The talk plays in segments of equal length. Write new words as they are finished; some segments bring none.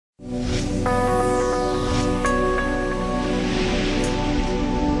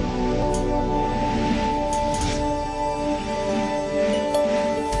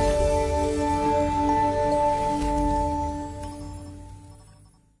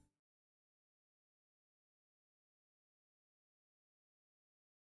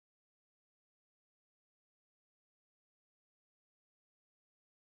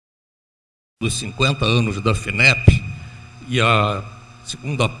dos 50 anos da Finep, e a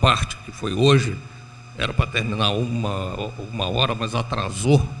segunda parte, que foi hoje, era para terminar uma hora, mas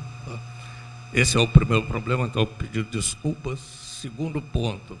atrasou. Esse é o primeiro problema, então eu pedi desculpas. Segundo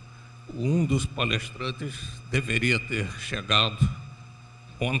ponto, um dos palestrantes deveria ter chegado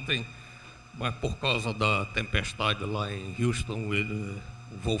ontem, mas por causa da tempestade lá em Houston,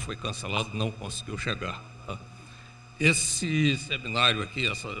 o voo foi cancelado, não conseguiu chegar. Esse seminário aqui,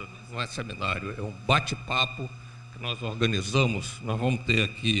 não é seminário, é um bate-papo que nós organizamos. Nós vamos ter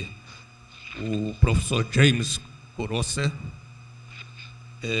aqui o professor James Kurose,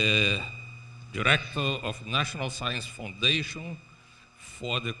 Director of National Science Foundation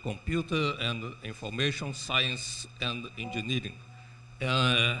for the Computer and Information Science and Engineering.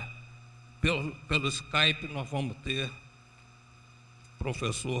 Pelo Skype nós vamos ter o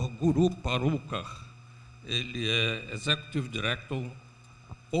professor Guru Parukar. Ele é Executive Director,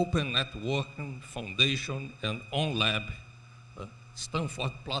 Open Networking Foundation and OnLab,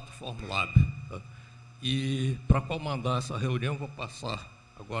 Stanford Platform Lab. E para comandar essa reunião, vou passar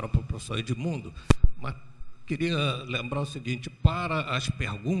agora para o professor Edmundo, mas queria lembrar o seguinte: para as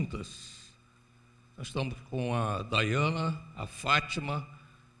perguntas, nós estamos com a Diana, a Fátima,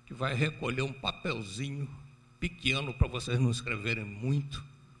 que vai recolher um papelzinho pequeno para vocês não escreverem muito.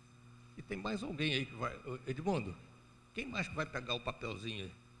 E tem mais alguém aí que vai... Edmundo, quem mais que vai pegar o papelzinho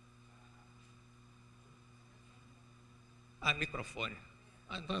aí? Microfone.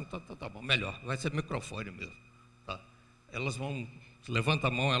 Então tá bom, melhor, vai ser microfone mesmo. Tá. Elas vão... Levanta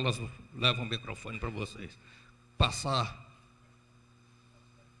a mão, elas levam o microfone para vocês.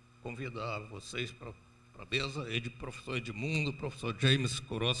 Convidar vocês para a mesa, professor Edmundo, professor James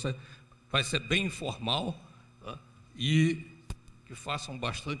Kurose. Vai ser bem informal, tá? E que façam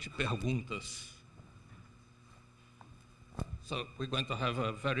bastante perguntas. So we're going to have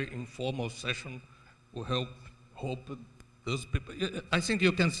a very informal session. We hope those people... I think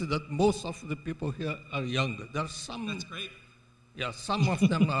you can see that most of the people here are young. There are some... That's great. Yeah, some of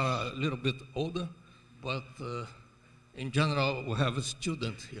them are a little bit older, but in general, we have a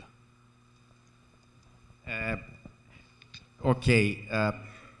student here. Okay,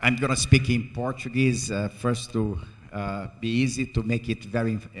 I'm going to speak in Portuguese first to be easy, to make it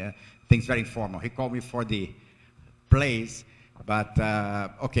things very informal. He called me for the place, but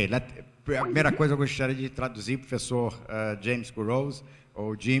okay. Primeira coisa, eu gostaria de traduzir o professor James Kurose,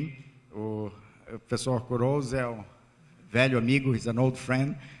 ou Jim. O professor Kurose é velho amigo, he's an old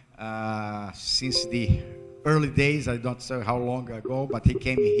friend, since the early days. I don't know how long ago, but he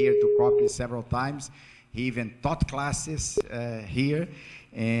came here to copy several times. He even taught classes here,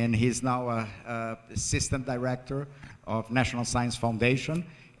 and he's now assistant director of National Science Foundation,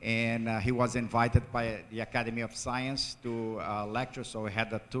 and he was invited by the Academy of Science to lecture, so we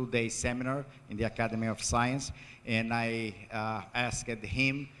had a 2-day seminar in the Academy of Science, and I asked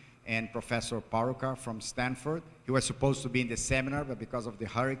him and Professor Parukar from Stanford. He was supposed to be in the seminar, but because of the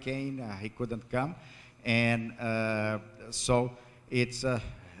hurricane, he couldn't come. And so it's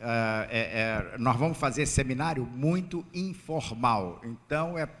nós vamos fazer seminário muito informal.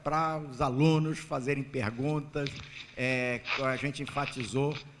 Então é para os alunos fazerem perguntas. A gente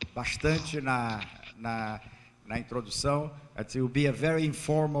enfatizou bastante na introdução. It will be a very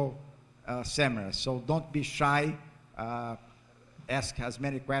informal seminar. So don't be shy. Ask as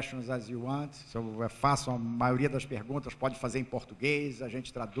many questions as you want. So, façam a maioria das perguntas, pode fazer em português, a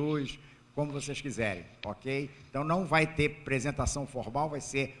gente traduz, como vocês quiserem, ok? Então não vai ter apresentação formal, vai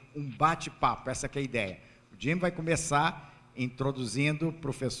ser um bate-papo, essa que é a ideia. O Jim vai começar introduzindo o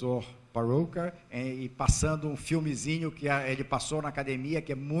professor Parukar e passando um filmezinho que ele passou na academia,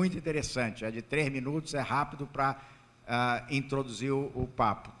 que é muito interessante, é de 3 minutos, é rápido para introduzir o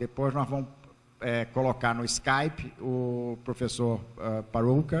papo. Depois nós vamos colocar no Skype o professor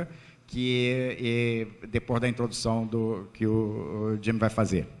Parukar, que depois da introdução que o Jim vai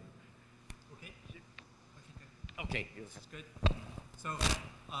fazer. Okay, that's good. So,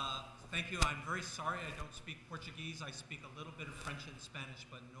 thank you. I'm very sorry I don't speak Portuguese. I speak a little bit of French and Spanish,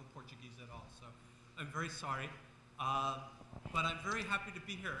 but no Portuguese at all. So, I'm very sorry. But I'm very happy to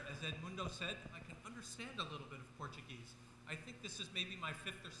be here. As Edmundo said, I can understand a little bit of Portuguese. I think this is maybe my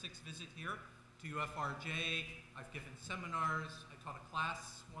 5th or 6th visit here to UFRJ. I've given seminars. I taught a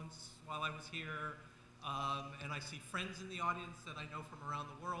class once while I was here. And I see friends in the audience that I know from around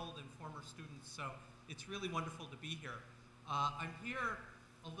the world and former students. So it's really wonderful to be here. I'm here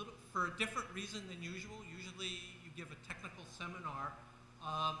for a different reason than usual. Usually you give a technical seminar.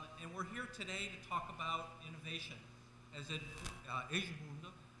 And we're here today to talk about innovation. As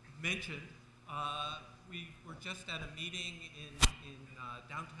Edmundo mentioned, we were just at a meeting in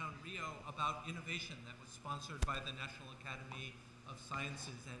downtown Rio about innovation that was sponsored by the National Academy of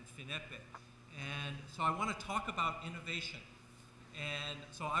Sciences and Finep. And so I want to talk about innovation. And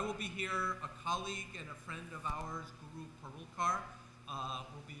so I will be here, a colleague and a friend of ours, Guru Parulkar,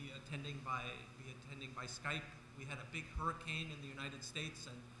 will be attending by Skype. We had a big hurricane in the United States,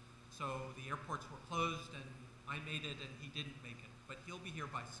 and so the airports were closed, and I made it, and he didn't make it. But he'll be here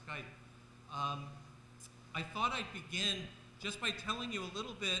by Skype. I thought I'd begin just by telling you a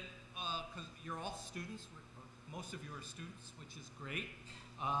little bit, because you're all students, or most of you are students, which is great.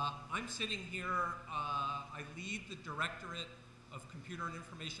 I'm sitting here, I lead the Directorate of Computer and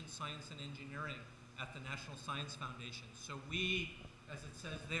Information Science and Engineering at the National Science Foundation. So we, as it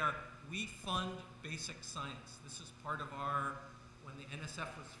says there, we fund basic science. This is part of our, when the NSF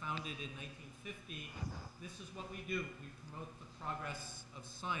was founded in 1950, this is what we do. We promote the progress of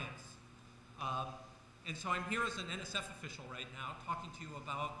science. And so I'm here as an NSF official right now, talking to you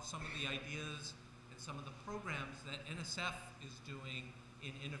about some of the ideas and some of the programs that NSF is doing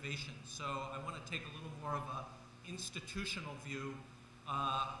in innovation. So I want to take a little more of an institutional view.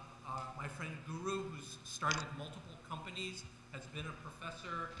 My friend Guru, who's started multiple companies, has been a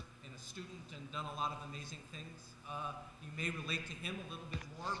professor and a student and done a lot of amazing things. You may relate to him a little bit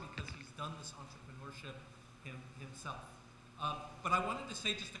more because he's done this entrepreneurship himself. But I wanted to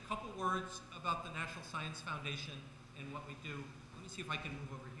say just a couple words about the National Science Foundation and what we do. Let me see if I can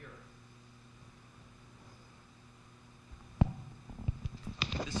move over here.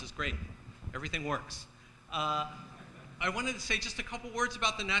 This is great. Everything works. I wanted to say just a couple words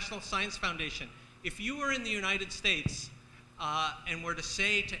about the National Science Foundation. If you were in the United States and were to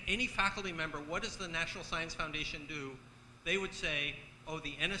say to any faculty member, what does the National Science Foundation do? They would say, oh,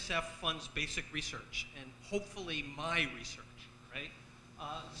 the NSF funds basic research, and hopefully my research, right?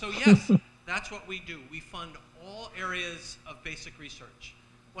 So yes, that's what we do. We fund all areas of basic research.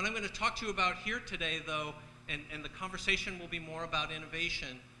 What I'm going to talk to you about here today, though, and the conversation will be more about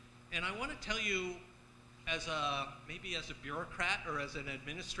innovation, and I want to tell you, maybe as a bureaucrat or as an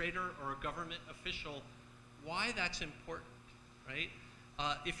administrator or a government official, why that's important, right?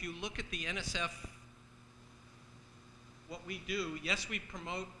 If you look at the NSF, what we do, yes, we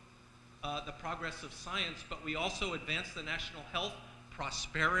promote the progress of science, but we also advance the national health,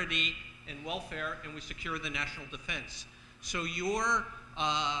 prosperity, and welfare, and we secure the national defense. So your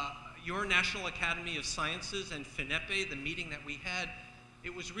National Academy of Sciences and Finep, the meeting that we had,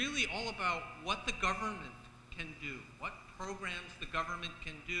 it was really all about what the government can do, what programs the government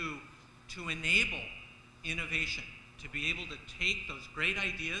can do to enable innovation, to be able to take those great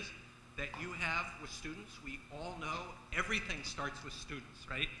ideas that you have with students. We all know everything starts with students,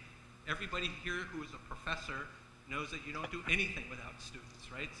 right? Everybody here who is a professor knows that you don't do anything without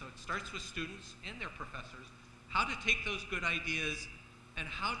students, right? So it starts with students and their professors, how to take those good ideas and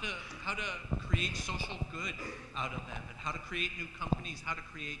how to create social good out of them, and how to create new companies, how to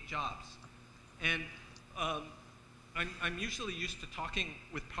create jobs. And I'm usually used to talking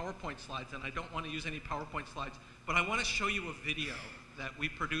with PowerPoint slides, and I don't want to use any PowerPoint slides, but I want to show you a video that we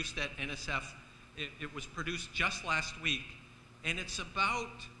produced at NSF. It was produced just last week, and it's about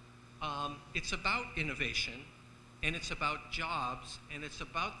innovation, and it's about jobs, and it's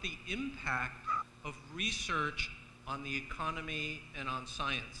about the impact of research on the economy and on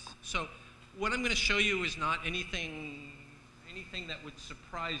science. So what I'm going to show you is not anything that would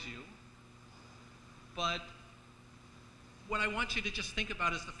surprise you, but what I want you to just think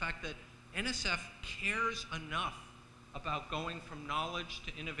about is the fact that NSF cares enough about going from knowledge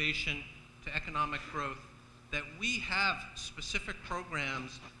to innovation to economic growth that we have specific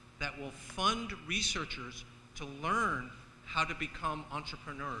programs that will fund researchers to learn how to become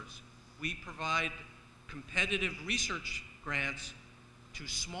entrepreneurs. We provide competitive research grants to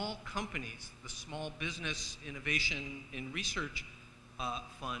small companies, the Small Business Innovation in Research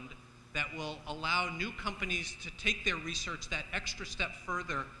Fund, that will allow new companies to take their research that extra step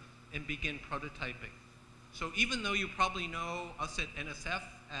further and begin prototyping. So even though you probably know us at NSF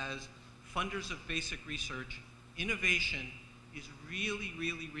as funders of basic research, innovation is really,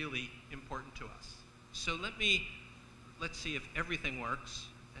 really, really important to us. So let's see if everything works,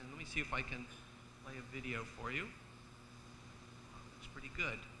 and let me see if I can play a video for you. Looks pretty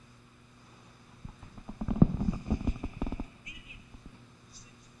good.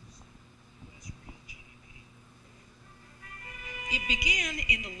 It began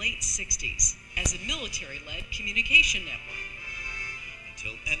in the late 60s as a military-led communication network.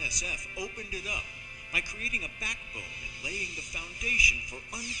 Until NSF opened it up by creating a backbone and laying the foundation for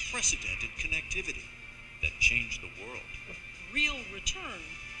unprecedented connectivity that changed the world. Real return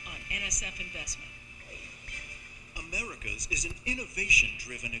on NSF investment. America's is an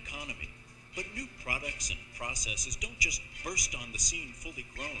innovation-driven economy, but new products and processes don't just burst on the scene fully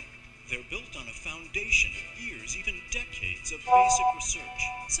grown. They're built on a foundation of years, even decades of basic research.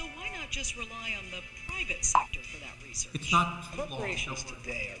 So why not just rely on the private sector for that research? It's not too long. Corporations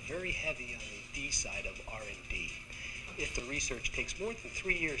today are very heavy on the D side of R&D. If the research takes more than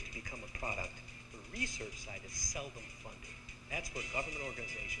 3 years to become a product, the research side is seldom funded. That's where government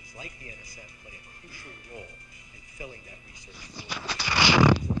organizations like the NSF play a crucial role in filling that research void.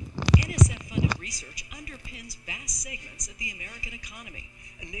 NSF-funded research underpins vast segments of the American economy.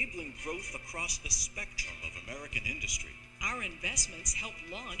 Enabling growth across the spectrum of American industry. Our investments help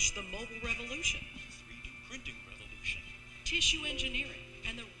launch the mobile revolution, 3D printing revolution. tissue engineering,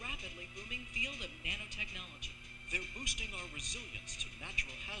 and the rapidly booming field of nanotechnology, They're boosting our resilience to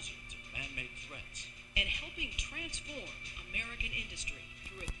natural hazards and man-made threats. and helping transform American industry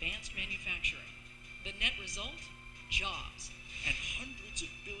through advanced manufacturing. The net result? Jobs. And hundreds of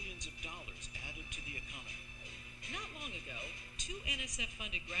billions of dollars added to the economy. Not long ago, 2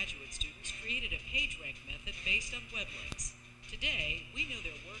 NSF-funded graduate students created a PageRank method based on web links. Today, we know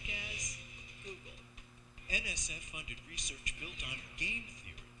their work as Google. NSF-funded research built on game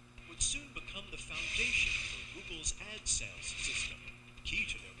theory would soon become the foundation for Google's ad sales system, key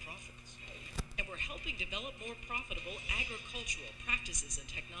to their profits. And we're helping develop more profitable agricultural practices and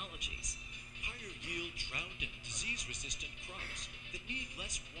technologies. Higher yield, drought, and disease-resistant crops that need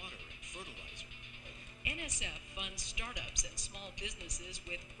less water and fertilizer. NSF funds startups and small businesses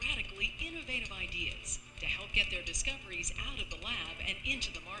with radically innovative ideas to help get their discoveries out of the lab and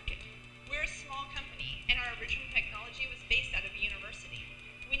into the market. We're a small company, and our original technology was based out of a university.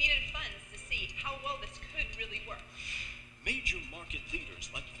 We needed funds to see how well this could really work. Major market leaders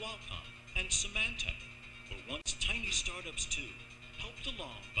like Qualcomm and Symantec were once tiny startups too, helped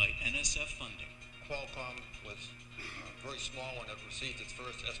along by NSF funding. Qualcomm was very small when it received its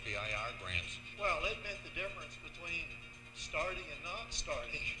first SBIR grants. Well, it meant the difference between starting and not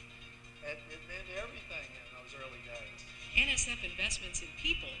starting. It meant everything in those early days. NSF investments in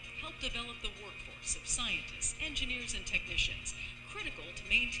people help develop the workforce of scientists, engineers, and technicians, critical to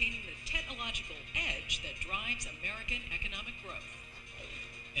maintaining the technological edge that drives American economic growth.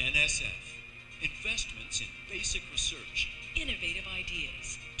 NSF, investments in basic research, Innovative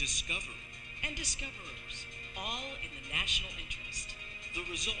ideas, discovery. and discoverers, all in the national interest. The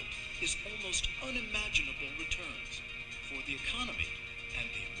result is almost unimaginable returns for the economy and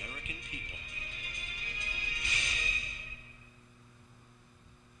the American people.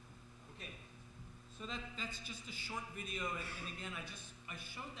 Okay, so that's just a short video, and again, I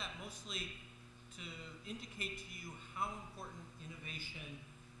showed that mostly to indicate to you how important innovation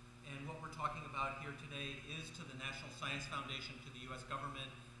and what we're talking about here today is to the National Science Foundation, to the U.S.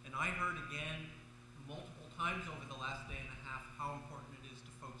 government, and I heard again multiple times over the last day and a half how important it is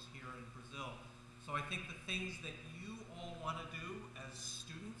to folks here in Brazil. So I think the things that you all want to do as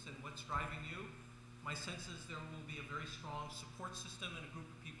students and what's driving you, my sense is there will be a very strong support system and a group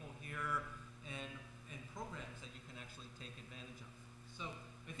of people here and programs that you can actually take advantage of. So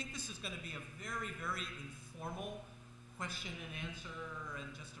I think this is going to be a very, very informal question and answer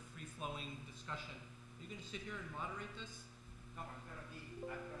and just a free-flowing discussion. Are you going to sit here and moderate this? No, I'm going to be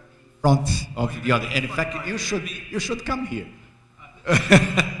front of the other. And in fact, you should come here. So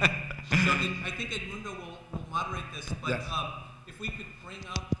I think Edmundo will moderate this, but Yes. If we could bring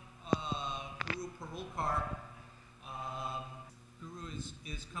up Guru Parulkar. Guru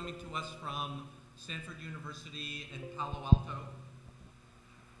is coming to us from Stanford University in Palo Alto.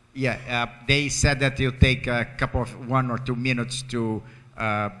 Yeah, they said that it'll take a couple of 1 or 2 minutes to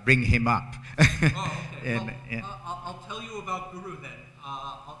bring him up. Oh, okay. And, I'll tell you about Guru then.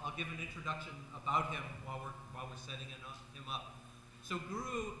 I'll give an introduction about him while we're setting him up. So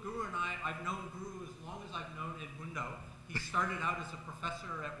Guru and I've known Guru as long as I've known Edmundo. He started out as a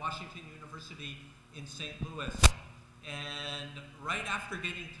professor at Washington University in St. Louis. And right after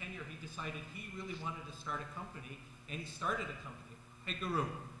getting tenure, he decided he really wanted to start a company, and he started a company. Hey, Guru.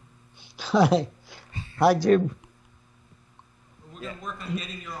 Hi. Hi, Jim. We're going to work on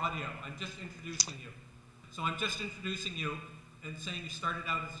getting your audio. I'm just introducing you. So I'm just introducing you and saying you started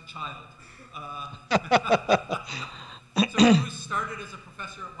out as a child. So Guru started as a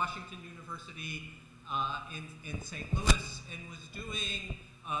professor at Washington University in St. Louis and was doing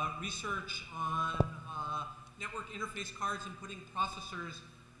research on network interface cards and putting processors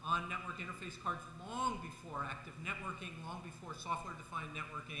on network interface cards long before active networking, long before software-defined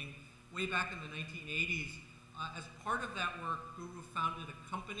networking, way back in the 1980s. As part of that work, Guru founded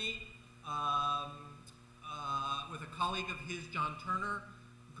a company with a colleague of his, John Turner.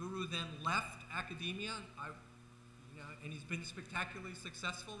 Guru then left academia. and he's been spectacularly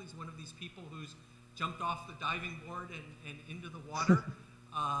successful. He's one of these people who's jumped off the diving board and into the water.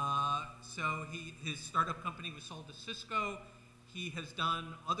 So his startup company was sold to Cisco. He has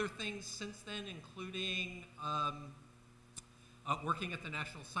done other things since then, including working at the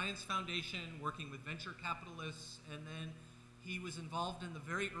National Science Foundation, working with venture capitalists, and then he was involved in the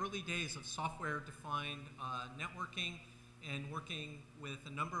very early days of software-defined networking and working with a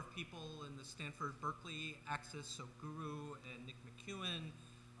number of people in the Stanford Berkeley axis, so Guru and Nick McEwen,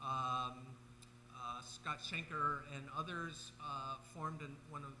 Scott Schenker and others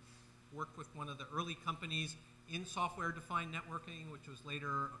worked with one of the early companies in software-defined networking, which was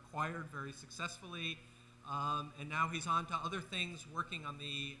later acquired very successfully. And now he's on to other things, working on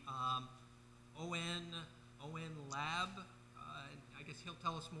the ON Lab. I guess he'll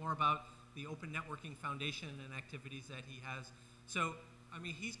tell us more about the Open Networking Foundation and activities that he has. So, I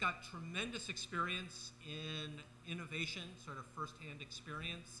mean, he's got tremendous experience in innovation, sort of firsthand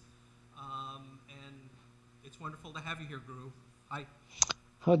experience. And it's wonderful to have you here, Guru. Hi.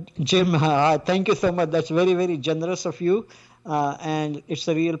 Jim, thank you so much. That's very, very generous of you. And it's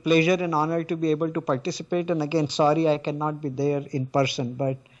a real pleasure and honor to be able to participate. And again, sorry I cannot be there in person,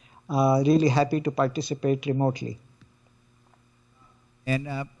 but really happy to participate remotely. And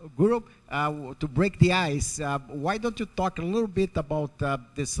Guru, to break the ice, why don't you talk a little bit about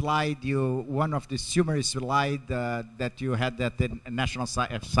the slide one of the summary slide that you had at the National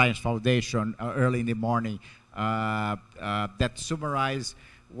Science Foundation early in the morning that summarize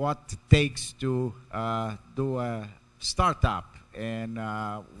what it takes to do a startup and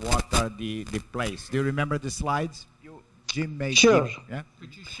what are the place. Do you remember the slides? Jim made. Sure. Yeah?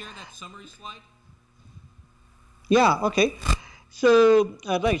 Could you share that summary slide? Yeah, okay. So,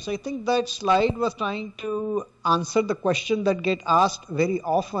 right, so I think that slide was trying to answer the question that get asked very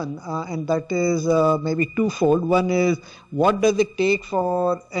often, and that is maybe twofold. One is, what does it take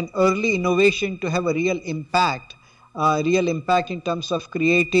for an early innovation to have a real impact in terms of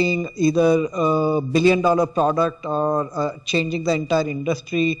creating either a billion-dollar product or changing the entire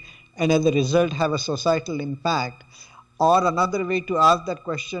industry, and as a result have a societal impact? Or another way to ask that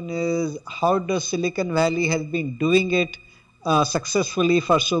question is, how does Silicon Valley has been doing it successfully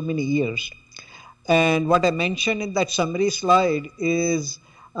for so many years? And what I mentioned in that summary slide is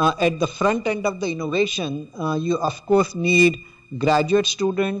at the front end of the innovation, you of course need graduate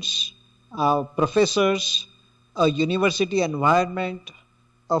students, professors, a university environment,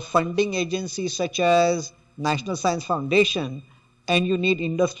 a funding agency such as National Science Foundation, and you need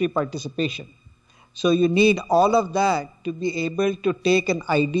industry participation. So you need all of that to be able to take an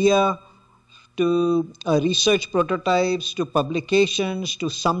idea to research prototypes, to publications, to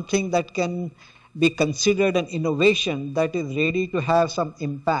something that can be considered an innovation that is ready to have some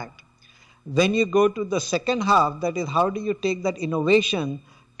impact. When you go to the second half, that is how do you take that innovation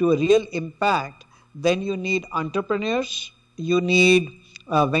to a real impact, then you need entrepreneurs, you need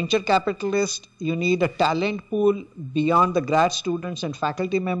venture capitalists, you need a talent pool beyond the grad students and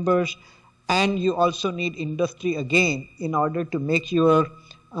faculty members, and you also need industry again in order to make your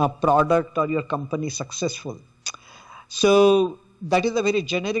product or your company successful. So that is a very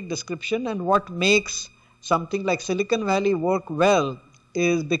generic description, and what makes something like Silicon Valley work well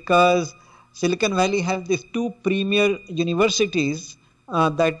is because Silicon Valley has these two premier universities,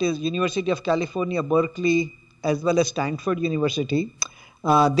 that is University of California, Berkeley, as well as Stanford University.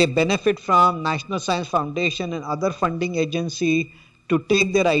 They benefit from National Science Foundation and other funding agency to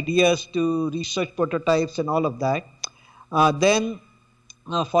take their ideas to research prototypes and all of that.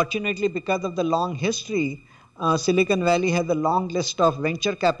 Fortunately, because of the long history, Silicon Valley has a long list of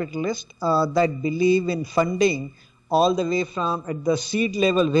venture capitalists that believe in funding all the way from at the seed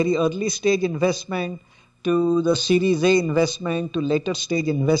level, very early stage investment, to the Series A investment, to later stage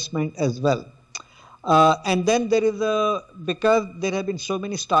investment as well. And then there is because there have been so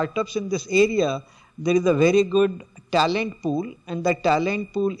many startups in this area, there is a very good talent pool, and that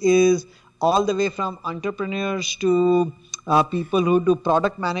talent pool is all the way from entrepreneurs to people who do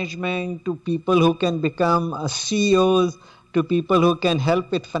product management, to people who can become CEOs, to people who can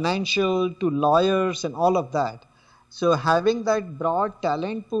help with financial, to lawyers and all of that. So having that broad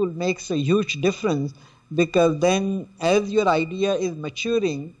talent pool makes a huge difference, because then as your idea is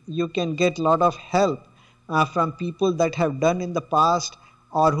maturing, you can get a lot of help from people that have done in the past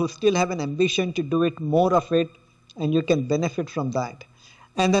or who still have an ambition to do it, more of it, and you can benefit from that.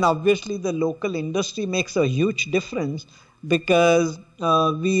 And then obviously the local industry makes a huge difference, because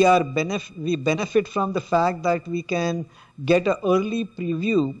we benefit from the fact that we can get an early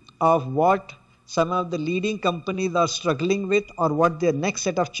preview of what some of the leading companies are struggling with or what their next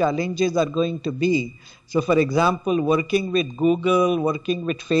set of challenges are going to be. So for example, working with Google, working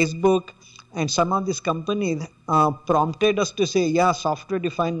with Facebook, and some of these companies prompted us to say, yeah,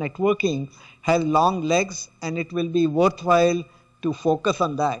 software-defined networking has long legs and it will be worthwhile to focus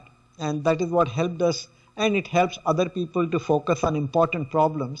on that. And that is what helped us, and it helps other people to focus on important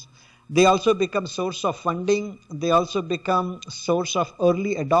problems. They also become source of funding. They also become source of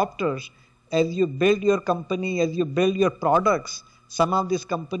early adopters. As you build your company, as you build your products, some of these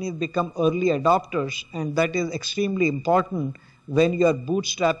companies become early adopters, and that is extremely important when you are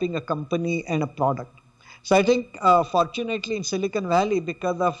bootstrapping a company and a product. So I think fortunately in Silicon Valley,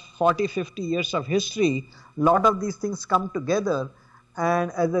 because of 40, 50 years of history, a lot of these things come together,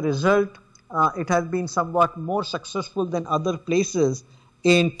 and as a result, it has been somewhat more successful than other places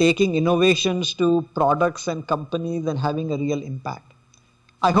in taking innovations to products and companies and having a real impact.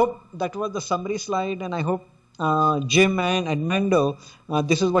 I hope that was the summary slide, and I hope Jim and Edmundo,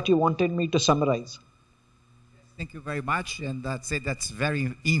 this is what you wanted me to summarize. Thank you very much, and that's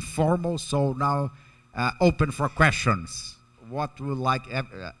very informal. So now open for questions. What would like?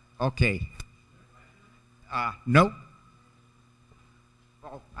 Okay. No.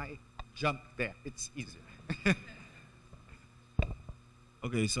 Well, I jumped there. It's easier.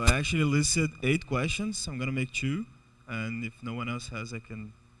 Okay, so I actually listed 8 questions. I'm gonna make 2, and if no one else has, I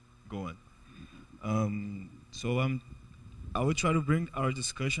can go on. I will try to bring our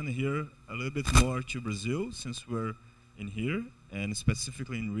discussion here a little bit more to Brazil, since we're in here, and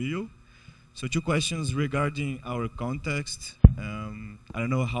specifically in Rio. So 2 questions regarding our context. I don't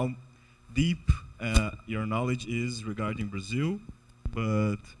know how deep your knowledge is regarding Brazil,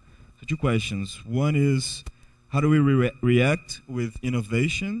 but 2 questions. One is, how do we react with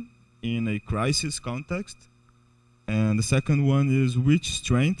innovation in a crisis context? And the second one is, which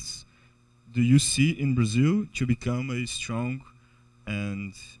strengths do you see in Brazil to become a strong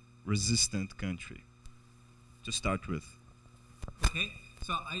and resistant country? To start with. Okay,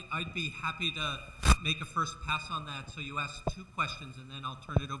 so I'd be happy to make a first pass on that. So you asked 2 questions, and then I'll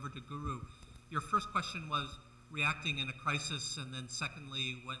turn it over to Guru. Your first question was reacting in a crisis, and then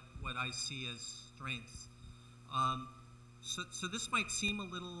secondly, what I see as strengths. So this might seem a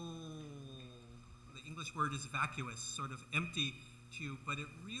little, the English word is vacuous, sort of empty to you, but it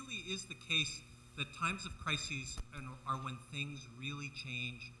really is the case that times of crises are when things really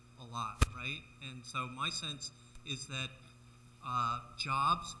change a lot, right? And so my sense is that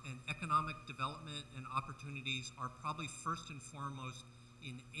jobs and economic development and opportunities are probably first and foremost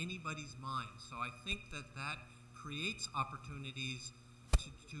in anybody's mind. So I think that creates opportunities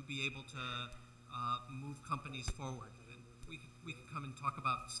to be able to move companies forward. And we can come and talk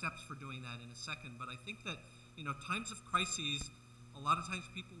about steps for doing that in a second, but I think that, times of crises, a lot of times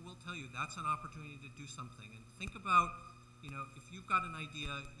people will tell you that's an opportunity to do something. And think about, if you've got an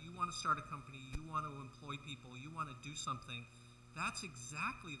idea, you want to start a company, you want to employ people, you want to do something, that's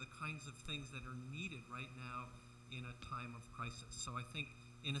exactly the kinds of things that are needed right now in a time of crisis. So I think,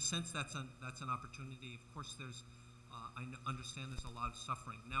 in a sense, that's an opportunity. Of course, I understand there's a lot of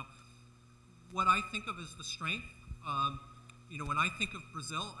suffering. Now, what I think of as the strength, when I think of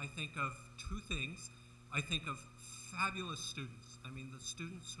Brazil, I think of 2 things. I think of fabulous students. I mean, the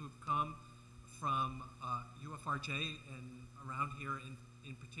students who have come from UFRJ and around here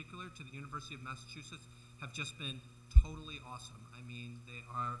in particular to the University of Massachusetts have just been totally awesome. I mean, they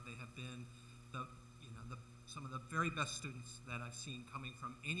have been some of the very best students that I've seen coming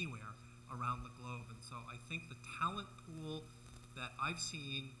from anywhere around the globe. And so I think the talent pool that I've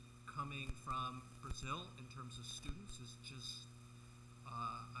seen coming from Brazil in terms of students is just,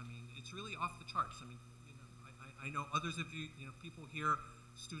 it's really off the charts. I mean, I know others of you, people here,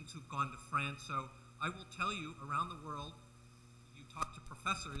 students who've gone to France. So I will tell you, around the world, you talk to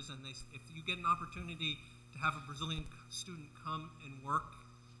professors, and if you get an opportunity to have a Brazilian student come and work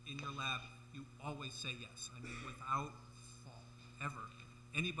in your lab, you always say yes. I mean, without fault, ever.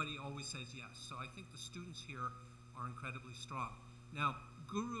 Anybody always says yes. So I think the students here are incredibly strong. Now,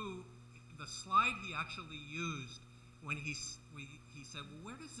 Guru, the slide he actually used when he said,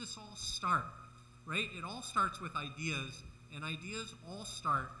 well, where does this all start? Right? It all starts with ideas, and ideas all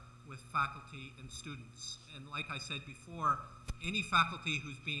start with faculty and students. And like I said before, any faculty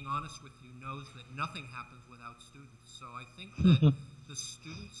who's being honest with you knows that nothing happens without students. So I think that the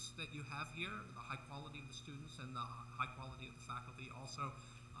students that you have here, the high quality of the students and the high quality of the faculty also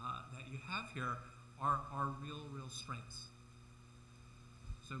that you have here are real strengths.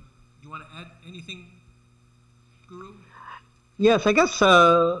 So you want to add anything, Guru? Yes, I guess,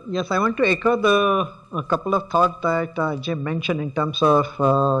 yes, I want to echo a couple of thoughts that Jim mentioned in terms of,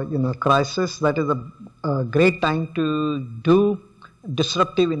 crisis. That is a great time to do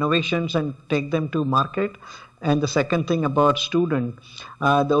disruptive innovations and take them to market. And the second thing about student,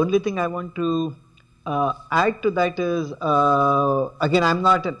 the only thing I want to add to that is, again, I'm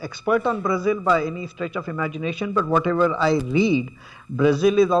not an expert on Brazil by any stretch of imagination, but whatever I read,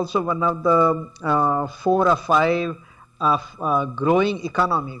 Brazil is also one of the 4 or 5 growing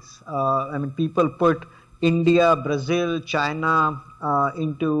economies. I mean, people put India, Brazil, China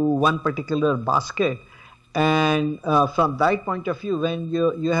into one particular basket. And from that point of view, when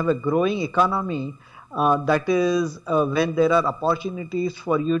you have a growing economy, that is when there are opportunities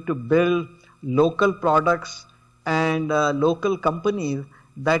for you to build local products and local companies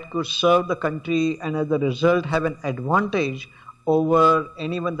that could serve the country and as a result have an advantage over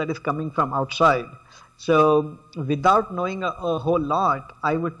anyone that is coming from outside. So without knowing a whole lot,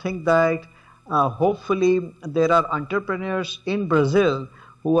 I would think that hopefully there are entrepreneurs in Brazil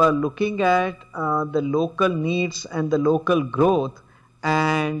who are looking at the local needs and the local growth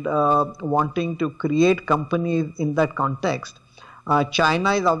and wanting to create companies in that context.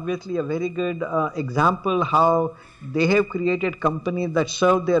 China is obviously a very good example how they have created companies that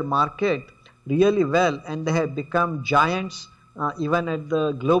serve their market really well, and they have become giants even at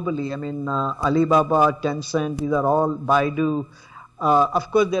the globally. I mean, Alibaba, Tencent, these are all Baidu.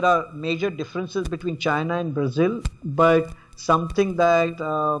 Of course, there are major differences between China and Brazil, but something that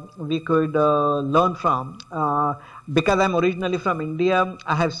we could learn from. Because I'm originally from India,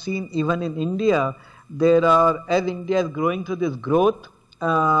 I have seen even in India, as India is growing through this growth, there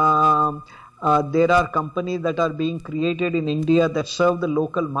are companies that are being created in India that serve the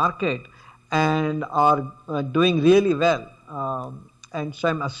local market and are doing really well. And so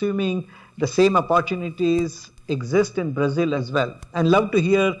I'm assuming the same opportunities exist in Brazil as well. And love to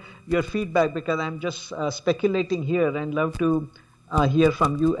hear your feedback, because I'm just speculating here, and love to hear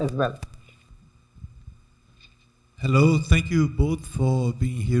from you as well. Hello, thank you both for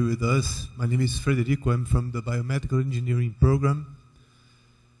being here with us. My name is Frederico, I'm from the Biomedical Engineering program.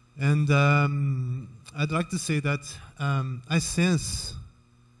 And I'd like to say that I sense,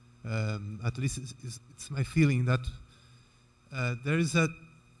 at least it's my feeling, that there is a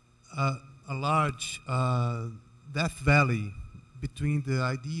large death valley between the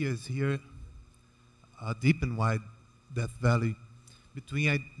ideas here, a deep and wide death valley,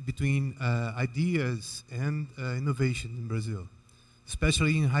 between ideas and innovation in Brazil,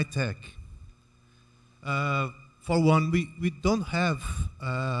 especially in high tech. For one, we don't have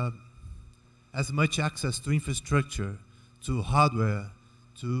as much access to infrastructure, to hardware,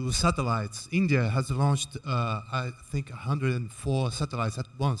 to satellites. India has launched, I think, 104 satellites at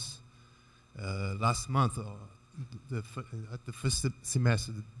once last month, or at the first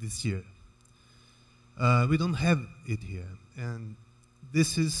semester this year. We don't have it here, and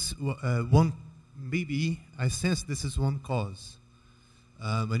this is one, maybe I sense this is one cause.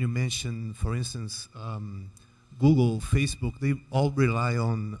 When you mention, for instance, Google, Facebook, they all rely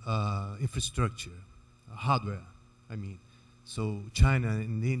on infrastructure, hardware, I mean. So China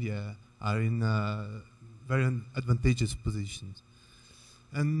and India are in very advantageous positions.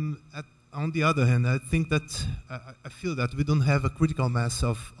 And on the other hand, I think that, I feel that we don't have a critical mass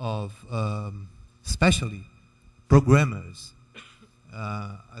of especially programmers.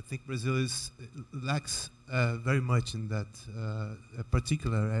 I think Brazil lacks very much in that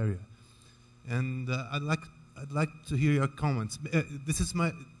particular area. And I'd like to hear your comments.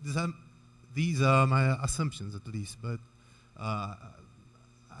 These are my assumptions, at least, but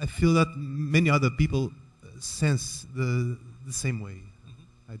I feel that many other people sense the same way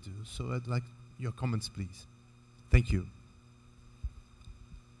I do. So I'd like your comments, please. Thank you.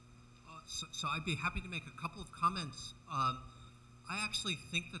 So I'd be happy to make a couple of comments. I actually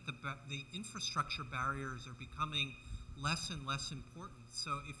think that the infrastructure barriers are becoming less and less important.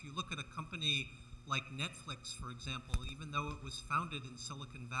 So if you look at a company like Netflix, for example, even though it was founded in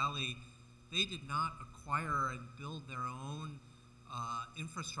Silicon Valley, they did not acquire and build their own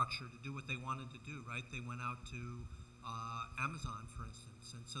infrastructure to do what they wanted to do, right? They went out to Amazon, for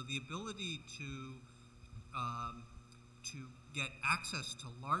instance. And so the ability to get access to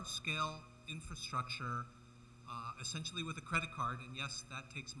large-scale infrastructure essentially with a credit card, and yes, that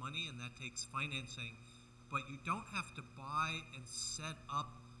takes money and that takes financing, but you don't have to buy and set up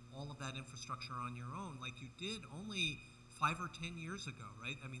all of that infrastructure on your own like you did only 5 or 10 years ago,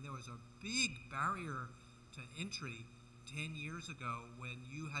 right? I mean, there was a big barrier to entry 10 years ago when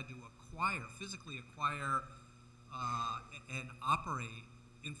you had to physically acquire and operate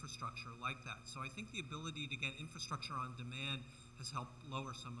infrastructure like that. So I think the ability to get infrastructure on demand has helped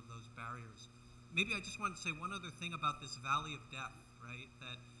lower some of those barriers. Maybe I just want to say one other thing about this valley of death, right?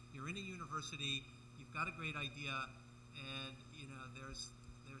 That you're in a university, you've got a great idea, and you know there's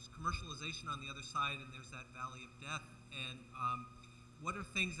commercialization on the other side, and there's that valley of death. And what are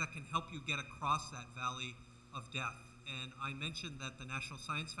things that can help you get across that valley of death? And I mentioned that the National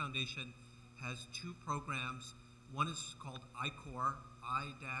Science Foundation has two programs. One is called I-Corps,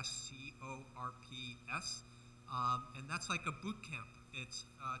 I-CORPS, and that's like a boot camp. It's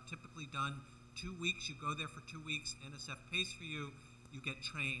typically done 2 weeks. You go there for 2 weeks. NSF pays for you. You get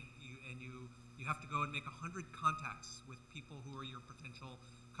trained, and you have to go and make 100 contacts with people who are your potential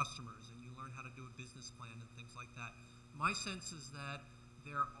customers, and you learn how to do a business plan and things like that. My sense is that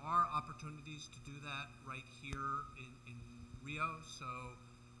there are opportunities to do that right here in Rio. So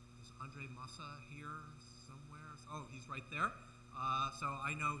is Andre Massa here somewhere? Oh, he's right there. So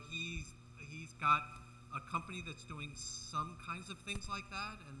I know he's got a company that's doing some kinds of things like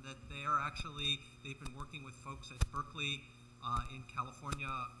that, and that they've been working with folks at Berkeley in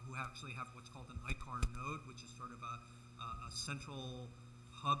California who actually have what's called an I-Corps node, which is sort of a central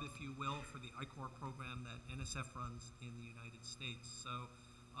hub, if you will, for the I-Corps program that NSF runs in the United States. So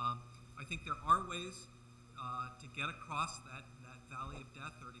I think there are ways to get across that valley of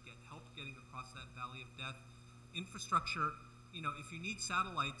death, or to get help getting across that valley of death. Infrastructure, you know, if you need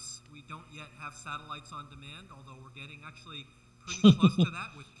satellites, we don't yet have satellites on demand, although we're getting actually pretty close to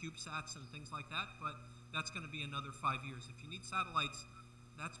that with CubeSats and things like that, but that's going to be another 5 years. If you need satellites,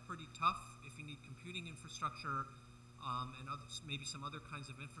 that's pretty tough. If you need computing infrastructure and maybe some other kinds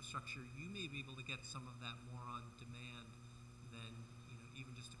of infrastructure, you may be able to get some of that more on demand than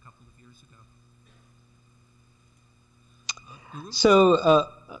even just a couple of years ago. Guru? So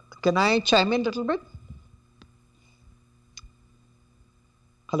can I chime in a little bit?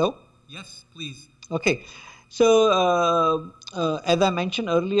 Hello? Yes, please. Okay. So as I mentioned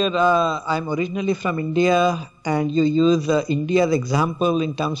earlier, I'm originally from India, and you use India as example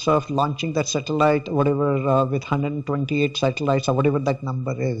in terms of launching that satellite, whatever, with 128 satellites or whatever that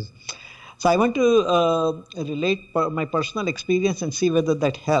number is. So I want to relate my personal experience and see whether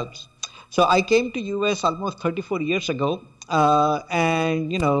that helps. So I came to US almost 34 years ago,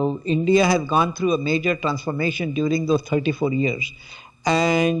 and India has gone through a major transformation during those 34 years.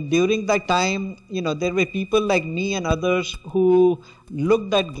 And during that time, there were people like me and others who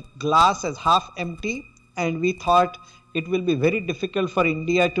looked at glass as half empty, and we thought it will be very difficult for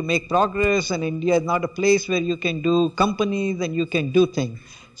India to make progress, and India is not a place where you can do companies and you can do things.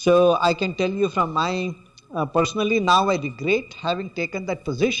 So I can tell you from my personally, now I regret having taken that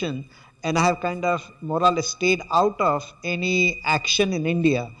position, and I have kind of more or less stayed out of any action in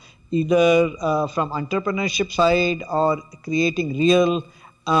India, either from entrepreneurship side or creating real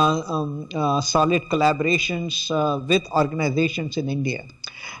solid collaborations with organizations in India.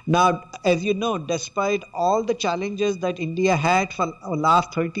 Now, as you know, despite all the challenges that India had for the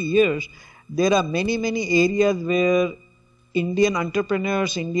last 30 years, there are many, many areas where Indian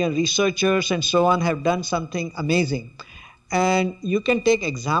entrepreneurs, Indian researchers, and so on have done something amazing. And you can take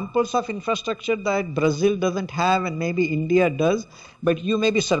examples of infrastructure that Brazil doesn't have and maybe India does, but you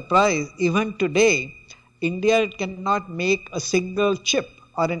may be surprised. Even today, India cannot make a single chip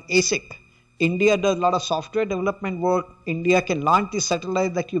or an ASIC. India does a lot of software development work. India can launch the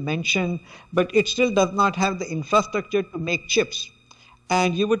satellite that you mentioned, but it still does not have the infrastructure to make chips.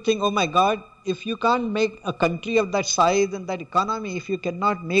 And you would think, oh my God, if you can't make a country of that size and that economy, if you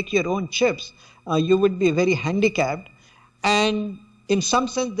cannot make your own chips, you would be very handicapped. And in some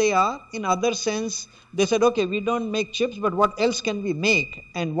sense they are. In other sense, they said, okay, we don't make chips, but what else can we make?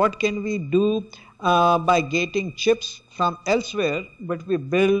 And what can we do by getting chips from elsewhere? But we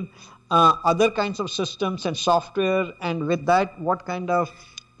build other kinds of systems and software, and with that, what kind of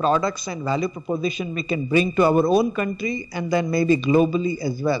products and value proposition we can bring to our own country and then maybe globally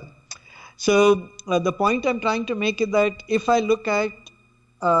as well. So the point I'm trying to make is that if I look at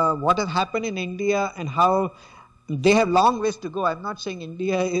what has happened in India and how they have long ways to go. I'm not saying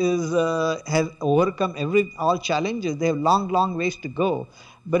India has overcome all challenges. They have long ways to go.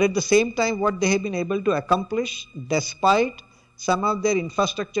 But at the same time, what they have been able to accomplish, despite some of their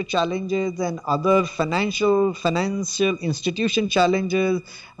infrastructure challenges and other financial institution challenges,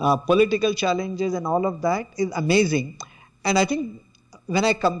 political challenges, and all of that is amazing. And I think when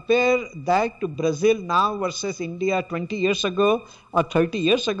I compare that to Brazil now versus India 20 years ago or 30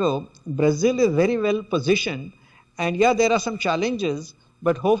 years ago, Brazil is very well positioned. And yeah, there are some challenges,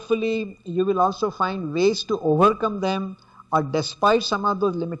 but hopefully you will also find ways to overcome them, or despite some of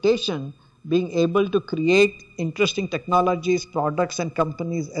those limitations, being able to create interesting technologies, products, and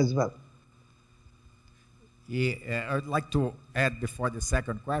companies as well. Yeah, I would like to add before the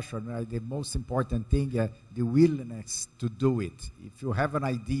second question, the most important thing, the willingness to do it. If you have an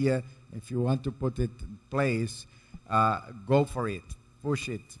idea, if you want to put it in place, go for it, push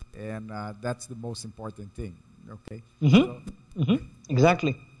it, and that's the most important thing, okay?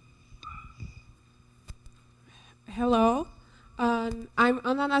 Exactly. Hello, I'm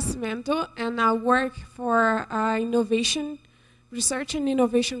Ana Nascimento, and I work for research and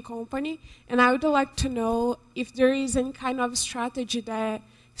innovation company, and I would like to know if there is any kind of strategies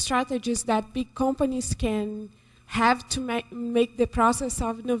that big companies can have to make the process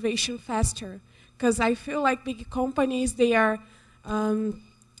of innovation faster. Because I feel like big companies, they are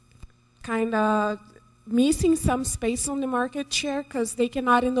kind of missing some space on the market share because they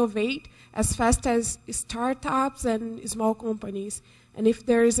cannot innovate as fast as startups and small companies. And if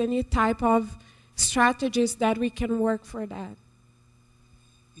there is any type of strategies that we can work for that.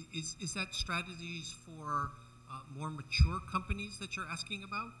 Is that strategies for more mature companies that you're asking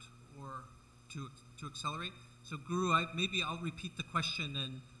about, or to accelerate? So Guru, maybe I'll repeat the question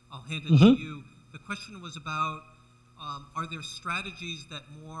and I'll hand it to you. The question was about, are there strategies that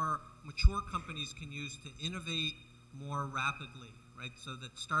more mature companies can use to innovate more rapidly, right? So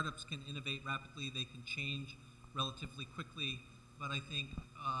that startups can innovate rapidly, they can change relatively quickly, but I think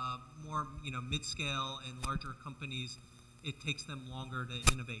more mid-scale and larger companies, it takes them longer to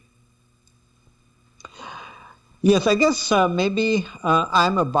innovate. Yes, I guess maybe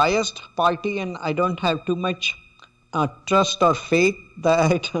I'm a biased party and I don't have too much trust or faith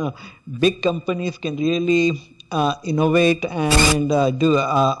that big companies can really innovate and do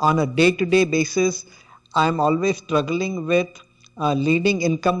on a day-to-day basis. I'm always struggling with leading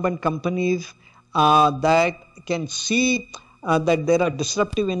incumbent companies that can see that there are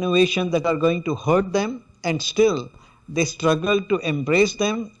disruptive innovations that are going to hurt them, and still they struggle to embrace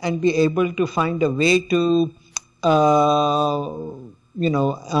them and be able to find a way to,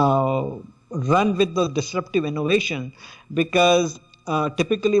 run with those disruptive innovation, because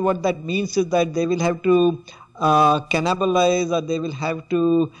typically what that means is that they will have to cannibalize, or they will have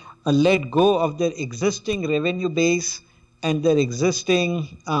to let go of their existing revenue base and their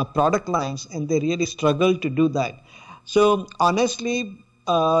existing product lines, and they really struggle to do that. So honestly,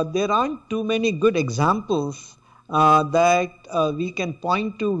 there aren't too many good examples that we can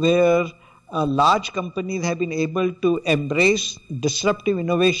point to where large companies have been able to embrace disruptive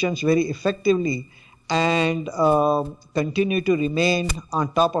innovations very effectively and continue to remain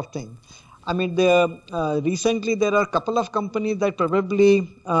on top of things. I mean, recently there are a couple of companies that probably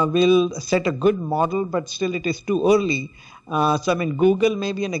will set a good model, but still it is too early. So I mean, Google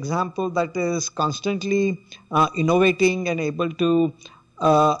may be an example that is constantly innovating and able to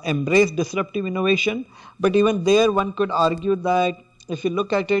embrace disruptive innovation. But even there, one could argue that if you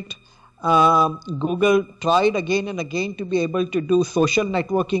look at it, Google tried again and again to be able to do social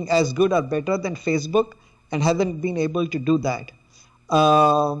networking as good or better than Facebook and hasn't been able to do that.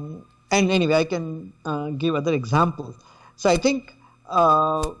 And anyway, I can give other examples. So I think,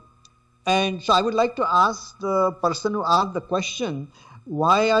 and so I would like to ask the person who asked the question,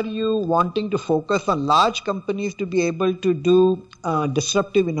 why are you wanting to focus on large companies to be able to do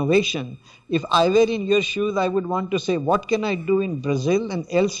disruptive innovation? If I were in your shoes, I would want to say, what can I do in Brazil and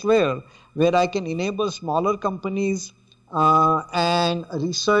elsewhere where I can enable smaller companies and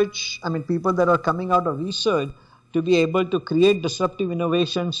research, I mean, people that are coming out of research to be able to create disruptive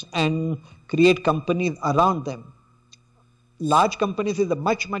innovations and create companies around them. Large companies is a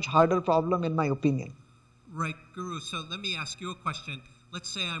much, much harder problem in my opinion. Right, Guru. So let me ask you a question. Let's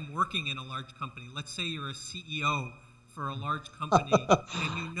say I'm working in a large company. Let's say you're a CEO for a large company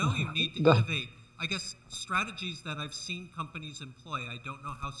and you know you need to innovate. I guess strategies that I've seen companies employ, I don't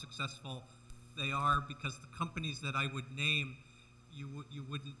know how successful they are because the companies that I would name, you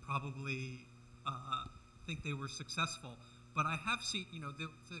wouldn't probably think they were successful. But I have seen,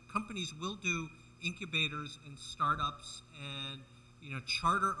 the companies will do incubators and startups and,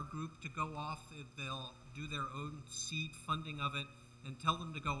 charter a group to go off. They'll do their own seed funding of it and tell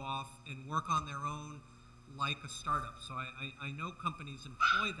them to go off and work on their own like a startup. So I know companies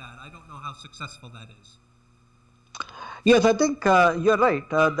employ that. I don't know how successful that is. Yes, I think you're right.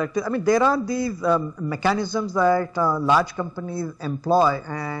 There are these mechanisms that large companies employ,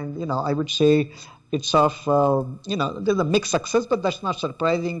 and I would say it's of there's a mixed success, but that's not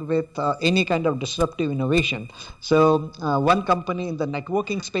surprising with any kind of disruptive innovation. So one company in the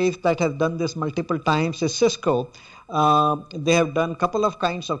networking space that has done this multiple times is Cisco. They have done a couple of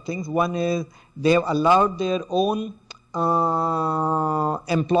kinds of things. One is they have allowed their own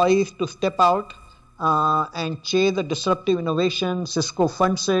employees to step out and chase the disruptive innovation. Cisco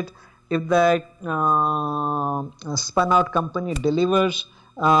funds it. If that spun out company delivers,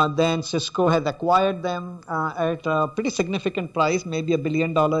 then Cisco has acquired them at a pretty significant price, maybe $1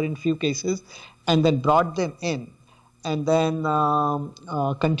 billion in few cases, and then brought them in and then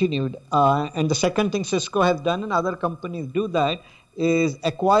continued. And the second thing Cisco has done, and other companies do that, is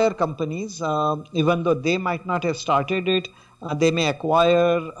acquire companies, even though they might not have started it. They may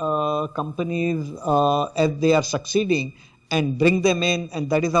acquire companies as they are succeeding and bring them in, and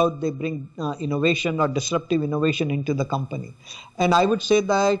that is how they bring innovation or disruptive innovation into the company. And I would say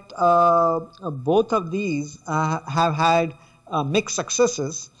that both of these have had mixed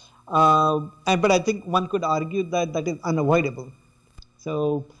successes, but I think one could argue that that is unavoidable.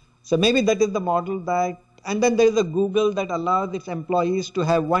 So maybe that is the model that, and then there is a Google that allows its employees to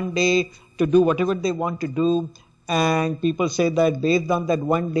have one day to do whatever they want to do, and people say that based on that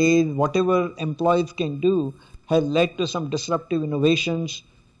one day, whatever employees can do has led to some disruptive innovations,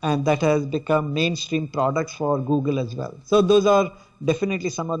 and that has become mainstream products for Google as well. So those are definitely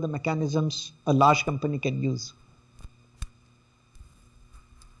some of the mechanisms a large company can use.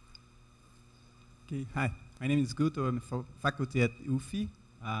 Okay, hi. My name is Guto. I'm a faculty at UFI.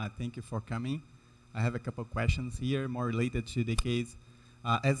 Thank you for coming. I have a couple of questions here, more related to the case.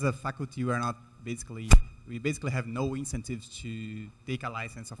 As a faculty, we basically have no incentives to take a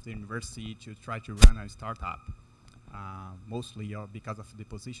license of the university to try to run a startup, mostly because of the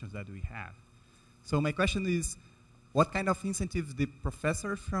positions that we have. So my question is, what kind of incentives the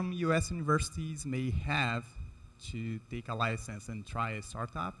professors from US universities may have to take a license and try a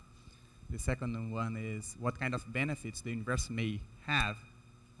startup? The second one is, what kind of benefits the university may have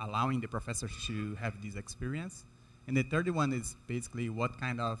allowing the professors to have this experience? And the third one is basically what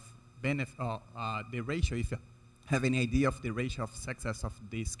kind of benefit, the ratio, if you have any idea of the ratio of success of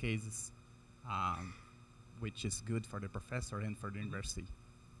these cases, which is good for the professor and for the university.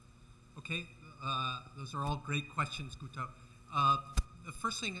 Okay, those are all great questions, Guto. The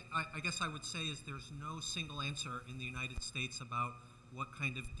first thing I guess I would say is there's no single answer in the United States about what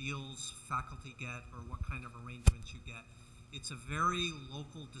kind of deals faculty get or what kind of arrangements you get. It's a very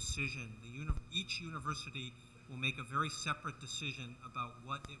local decision. Each university will make a very separate decision about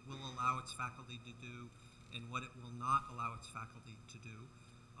what it will allow its faculty to do and what it will not allow its faculty to do.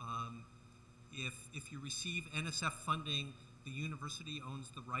 If you receive NSF funding, the university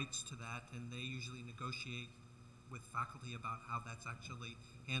owns the rights to that, and they usually negotiate with faculty about how that's actually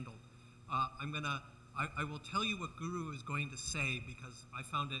handled. I will tell you what Guru is going to say, because I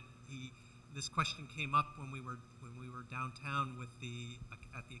found it. This question came up when we were downtown at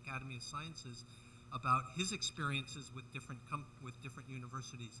the Academy of Sciences about his experiences with different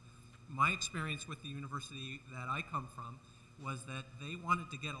universities. My experience with the university that I come from was that they wanted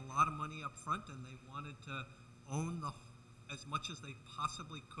to get a lot of money up front, and they wanted to own as much as they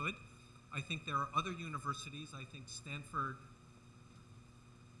possibly could. I think there are other universities. I think Stanford.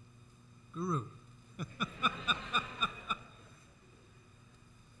 Guru.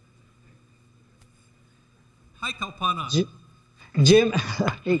 Hi, Kalpana. Jim,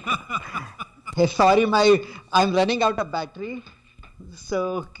 hey, sorry, I'm running out of battery.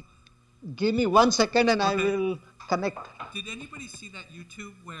 So give me 1 second and okay. I will connect. Did anybody see that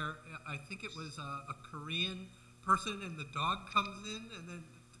YouTube where I think it was a Korean person and the dog comes in and then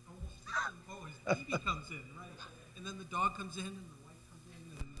almost his baby comes in, right? And then the dog comes in and the wife comes in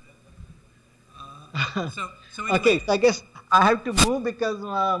and so anyway. Okay, so I guess I have to move because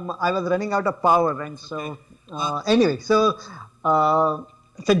I was running out of power, and so anyway, so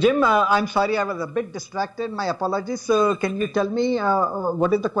Jim, I'm sorry, I was a bit distracted. My apologies. So can you tell me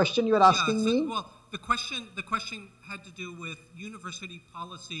what is the question you are asking me? Well, the question had to do with university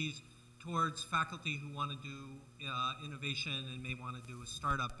policies towards faculty who want to do innovation and may want to do a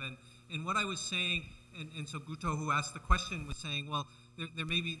startup. And what I was saying, and so Guto, who asked the question, was saying, well, there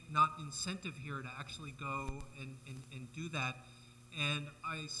may be not incentive here to actually go and do that. And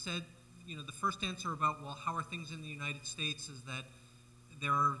I said, the first answer about, well, how are things in the United States is that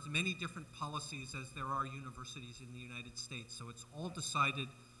there are as many different policies as there are universities in the United States. So it's all decided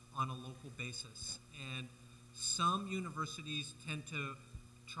on a local basis. And some universities tend to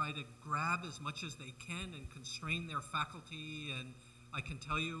try to grab as much as they can and constrain their faculty. And I can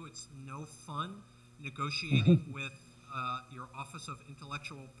tell you it's no fun negotiating with your Office of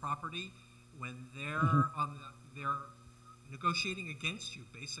Intellectual Property when they're negotiating against you,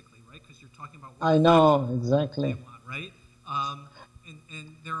 basically, right? Because you're talking about what I know exactly. They want, right?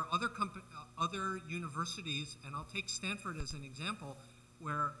 And there are other universities, and I'll take Stanford as an example,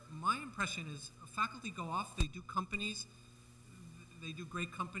 where my impression is faculty go off, they do companies, they do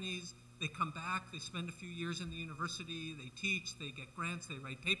great companies, they come back, they spend a few years in the university, they teach, they get grants, they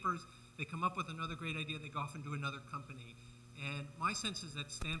write papers, they come up with another great idea, they go off and do another company. And my sense is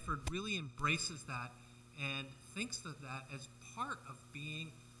that Stanford really embraces that and thinks of that as part of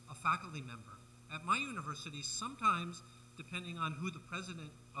being a faculty member. At my university, sometimes, depending on who the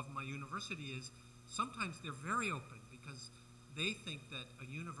president of my university is, sometimes they're very open because they think that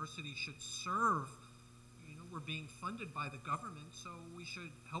a university should serve, we're being funded by the government, so we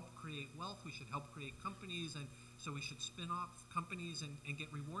should help create wealth, we should help create companies, and so we should spin off companies and get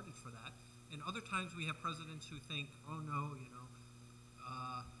rewarded for that. And other times we have presidents who think, oh no,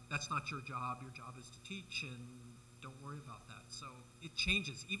 that's not your job is to teach, and don't worry about that. So it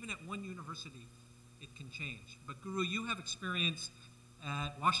changes. Even at one university, it can change. But Guru, you have experience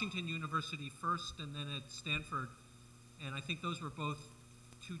at Washington University first and then at Stanford, and I think those were both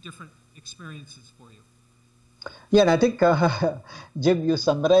two different experiences for you. Yeah, and I think, Jim, you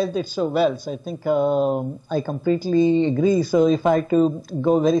summarized it so well. So I think I completely agree. So if I had to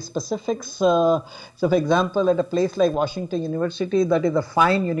go very specifics, so for example, at a place like Washington University, that is a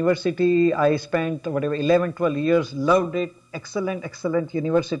fine university. I spent 11, 12 years, loved it. Excellent, excellent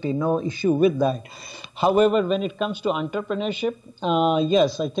university. No issue with that. However, when it comes to entrepreneurship,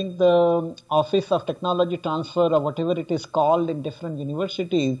 yes, I think the Office of Technology Transfer or whatever it is called in different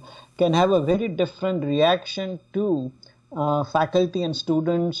universities can have a very different reaction to faculty and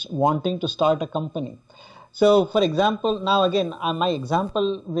students wanting to start a company. So, for example, now again, my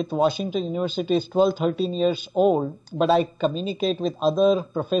example with Washington University is 12, 13 years old, but I communicate with other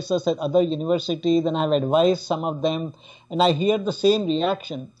professors at other universities and I've advised some of them, and I hear the same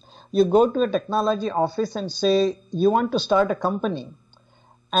reaction. You go to a technology office and say, you want to start a company.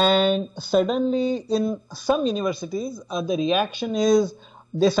 And suddenly in some universities, the reaction is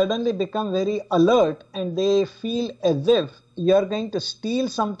they suddenly become very alert and they feel as if you're going to steal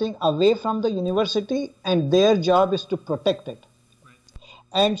something away from the university and their job is to protect it. Right.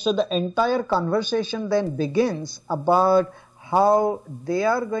 And so the entire conversation then begins about how they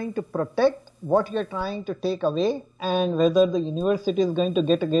are going to protect what you're trying to take away and whether the university is going to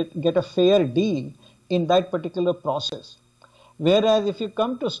get a fair deal in that particular process. Whereas if you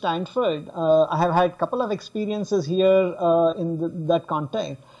come to Stanford, I have had a couple of experiences here in that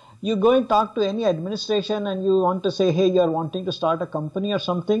context. You go and talk to any administration and you want to say, hey, you're wanting to start a company or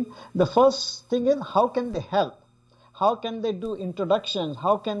something. The first thing is, how can they help? How can they do introductions?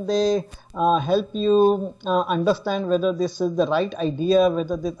 How can they help you understand whether this is the right idea,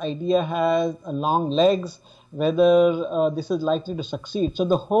 whether this idea has long legs, whether this is likely to succeed? So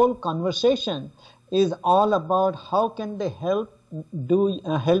the whole conversation is all about how can they help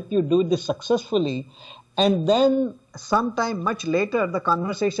you do this successfully. And then sometime much later, the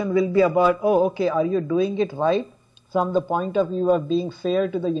conversation will be about, oh, okay, are you doing it right from the point of view of being fair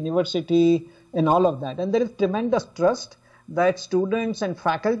to the university and all of that. And there is tremendous trust that students and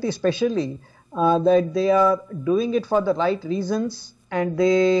faculty especially, that they are doing it for the right reasons and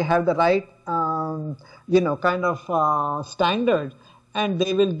they have the right, standard, and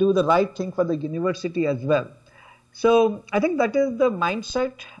they will do the right thing for the university as well. So I think that is the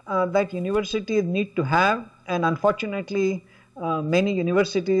mindset that universities need to have, and unfortunately many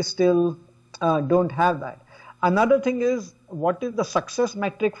universities still don't have that. Another thing is, what is the success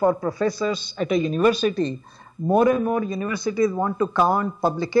metric for professors at a university? More and more universities want to count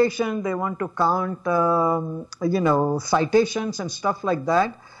publication, they want to count citations and stuff like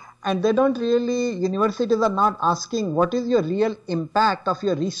that. And they don't really, universities are not asking what is your real impact of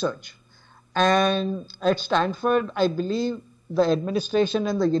your research. And at Stanford, I believe the administration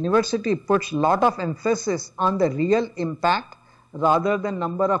and the university puts a lot of emphasis on the real impact rather than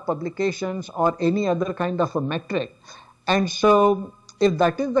number of publications or any other kind of a metric. And so if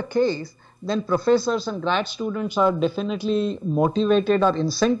that is the case, then professors and grad students are definitely motivated or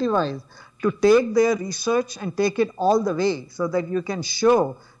incentivized to take their research and take it all the way so that you can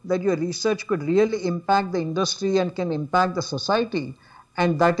show that your research could really impact the industry and can impact the society.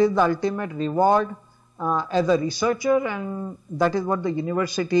 And that is the ultimate reward as a researcher, and that is what the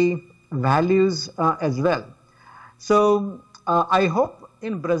university values as well. So I hope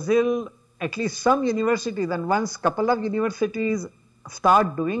in Brazil, at least some universities, and once a couple of universities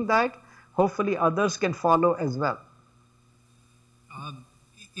start doing that, hopefully others can follow as well.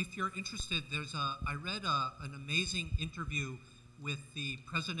 If you're interested, I read an amazing interview with the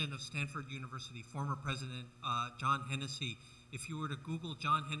president of Stanford University, former president John Hennessy. If you were to Google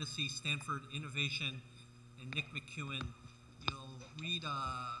John Hennessy, Stanford Innovation, and Nick McEwen, you'll read,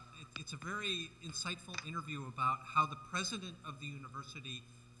 it's a very insightful interview about how the president of the university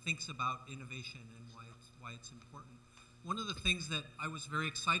thinks about innovation and why it's important. One of the things that I was very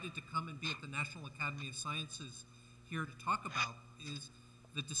excited to come and be at the National Academy of Sciences here to talk about is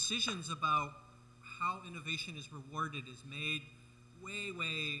the decisions about how innovation is rewarded is made way,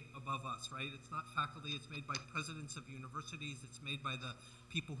 way above us, right? It's not faculty, it's made by presidents of universities, it's made by the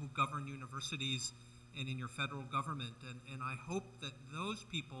people who govern universities and in your federal government. And I hope that those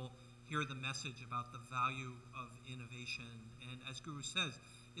people hear the message about the value of innovation. And as Guru says,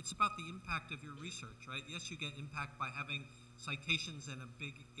 it's about the impact of your research, right? Yes, you get impact by having citations and a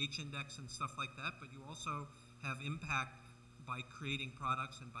big H-index and stuff like that, but you also have impact by creating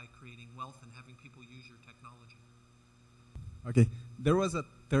products and by creating wealth and having people use your technology. Okay, there was a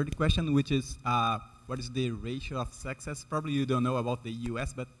third question, which is what is the ratio of success? Probably you don't know about the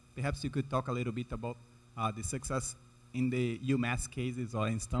US, but perhaps you could talk a little bit about the success in the UMass cases or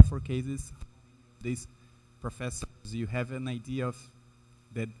in Stanford cases. These professors, you have an idea of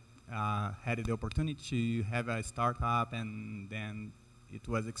that had the opportunity to have a startup and then it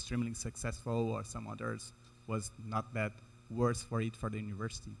was extremely successful, or some others was not that worse for it for the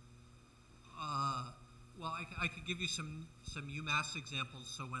university? Well, I could give you some UMass examples.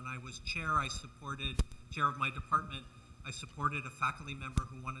 So when I was chair of my department, I supported a faculty member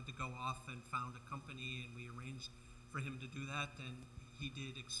who wanted to go off and found a company, and we arranged for him to do that, and he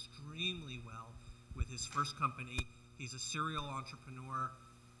did extremely well with his first company. He's a serial entrepreneur.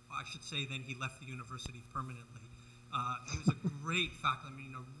 I should say then he left the university permanently. He was a great faculty,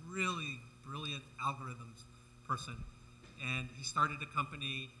 a really brilliant algorithms person. And he started a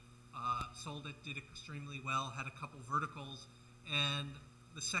company, sold it, did extremely well, had a couple verticals, and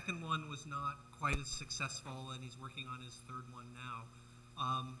the second one was not quite as successful, and he's working on his third one now.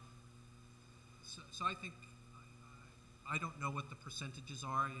 So I think, I don't know what the percentages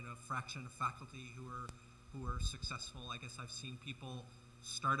are, fraction of faculty who are successful. I guess I've seen people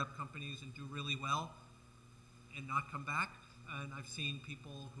start up companies and do really well and not come back. And I've seen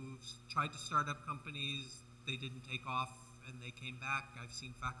people who've tried to start up companies, they didn't take off and they came back. I've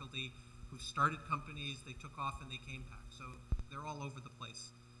seen faculty who started companies, they took off and they came back. So they're all over the place.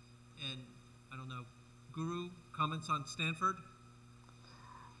 And I don't know, Guru, comments on Stanford?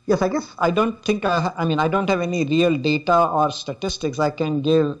 Yes, I guess I don't think, I don't have any real data or statistics. I can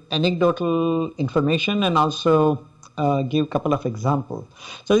give anecdotal information and also give a couple of examples.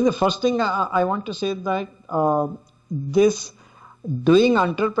 So I think the first thing I want to say that this doing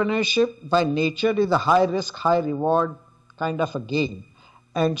entrepreneurship by nature is a high risk, high reward kind of a game.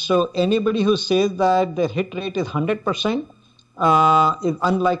 And so anybody who says that their hit rate is 100% is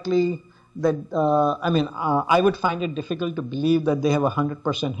unlikely that, I would find it difficult to believe that they have a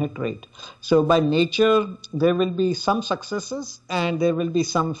 100% hit rate. So by nature, there will be some successes and there will be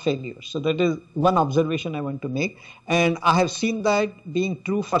some failures. So that is one observation I want to make. And I have seen that being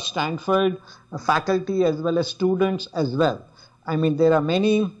true for Stanford faculty as well as students as well. There are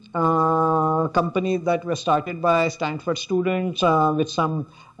many companies that were started by Stanford students with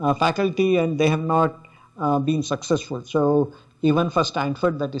some faculty, and they have not been successful. So even for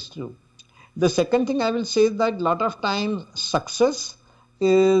Stanford, that is true. The second thing I will say is that a lot of times success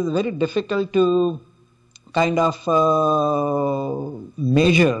is very difficult to kind of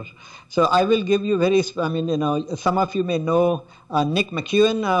measure. So I will give you some of you may know Nick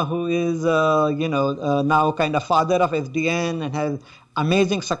McEwen, who is, now kind of father of SDN and has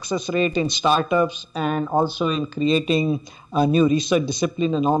amazing success rate in startups and also in creating a new research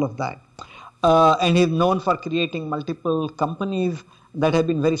discipline and all of that. And he's known for creating multiple companies that have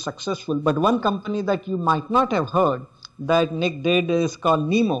been very successful. But one company that you might not have heard that Nick did is called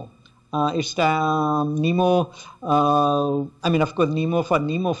Nemo. It's Nemo, of course, Nemo for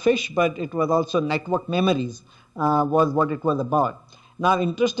Nemo fish, but it was also network memories was what it was about. Now,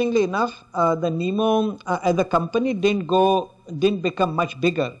 interestingly enough, the Nemo as a company didn't become much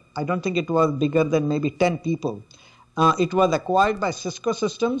bigger. I don't think it was bigger than maybe 10 people. It was acquired by Cisco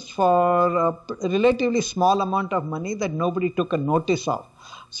Systems for a relatively small amount of money that nobody took a notice of.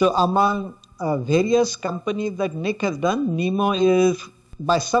 So among various companies that Nick has done, Nemo is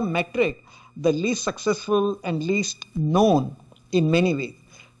by some metric the least successful and least known in many ways.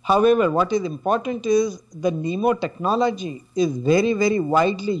 However, what is important is the Nemo technology is very, very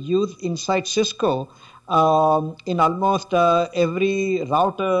widely used inside Cisco in almost every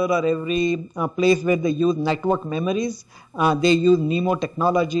router or every place where they use network memories. They use Nemo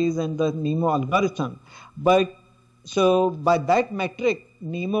technologies and the Nemo algorithm. But so by that metric,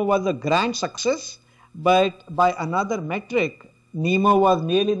 Nemo was a grand success, but by another metric, Nemo was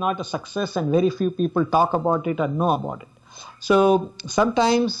nearly not a success and very few people talk about it or know about it. So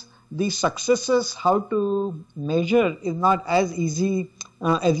sometimes these successes, how to measure is not as easy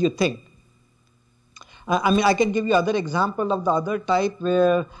as you think. I mean, I can give you other example of the other type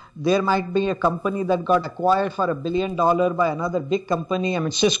where there might be a company that got acquired for $1 billion by another big company. I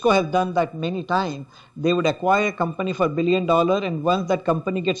mean, Cisco has done that many times. They would acquire a company for $1 billion, and once that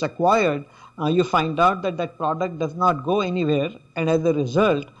company gets acquired, you find out that that product does not go anywhere, and as a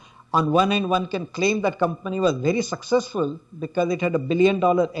result, on one end, one can claim that company was very successful because it had $1 billion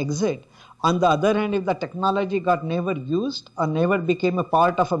exit. On the other hand, if the technology got never used or never became a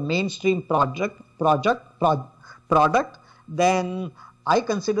part of a mainstream product, then I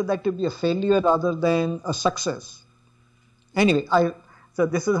consider that to be a failure rather than a success. Anyway, so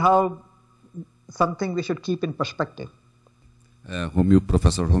this is how something we should keep in perspective.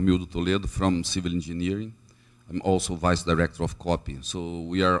 Professor Romildo Toledo from Civil Engineering. I'm also Vice Director of COPY. So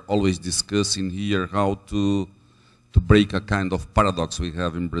we are always discussing here how to break a kind of paradox we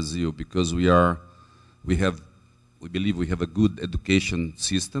have in Brazil, because we believe we have a good education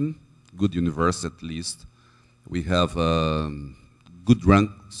system, good university at least. We have good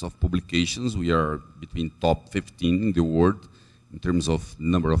ranks of publications. We are between top 15 in the world in terms of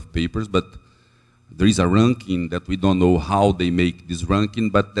number of papers, but there is a ranking that we don't know how they make this ranking,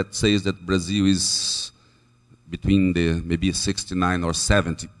 but that says that Brazil is between the maybe 69 or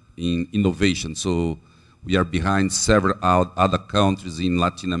 70 in innovation. So we are behind several other countries in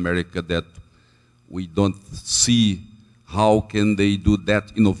Latin America that we don't see how can they do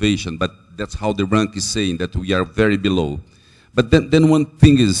that innovation, but that's how the rank is saying, that we are very below. But then one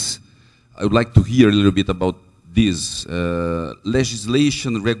thing is, I would like to hear a little bit about this.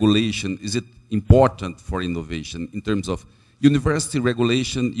 Legislation, regulation, is it important for innovation in terms of university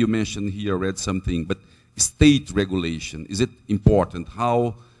regulation? You mentioned here, read something, but state regulation, is it important?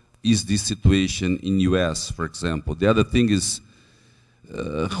 How is this situation in US, for example? The other thing is,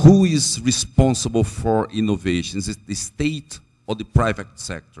 who is responsible for innovation? Is it the state or the private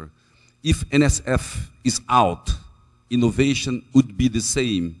sector? If NSF is out, innovation would be the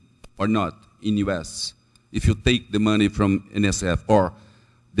same or not in US? If you take the money from NSF, or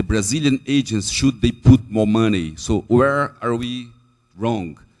the Brazilian agents, should they put more money? So where are we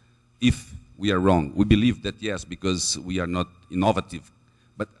wrong? If we are wrong, we believe that yes, because we are not innovative.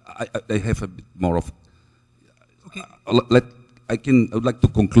 But I have a bit more of. Okay. I would like to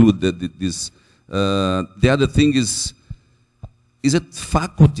conclude this. The other thing is it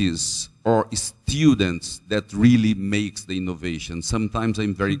faculties or students that really makes the innovation? Sometimes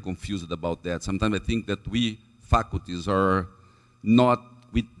I'm very confused about that. Sometimes I think that we faculties are not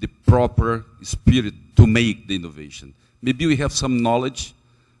with the proper spirit to make the innovation. Maybe we have some knowledge,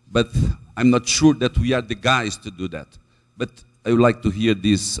 but I'm not sure that we are the guys to do that. But I would like to hear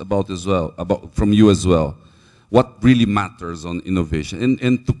this from you as well. What really matters on innovation?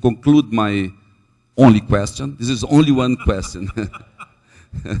 And to conclude my only question, this is only one question.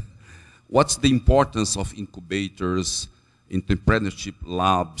 What's the importance of incubators, entrepreneurship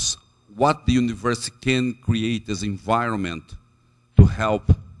labs? What the university can create as environment to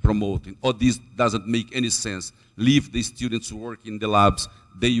help promoting? Or this doesn't make any sense. Leave the students work in the labs,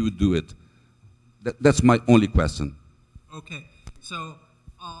 they will do it. That's my only question. Okay, so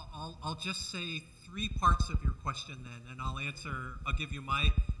I'll just say 3 parts of your question then, and I'll give you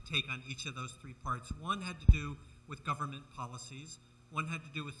my take on each of those 3 parts. One had to do with government policies, one had to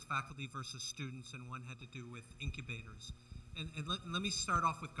do with faculty versus students, and one had to do with incubators. And let me start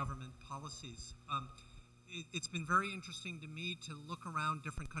off with government policies. It's been very interesting to me to look around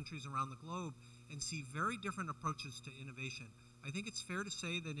different countries around the globe and see very different approaches to innovation. I think it's fair to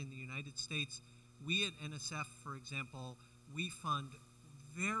say that in the United States, we at NSF, for example, we fund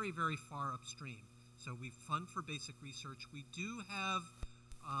very, very far upstream. So we fund for basic research. We do have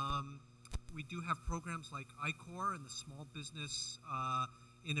programs like I-Corps and the Small Business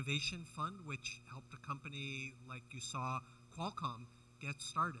Innovation Fund, which helped a company like you saw, Qualcomm, get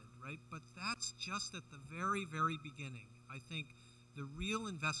started, right? But that's just at the very, very beginning. I think the real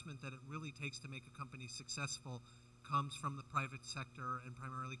investment that it really takes to make a company successful comes from the private sector and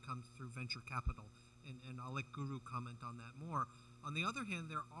primarily comes through venture capital. And I'll let Guru comment on that more. On the other hand,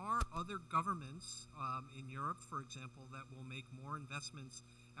 there are other governments in Europe, for example, that will make more investments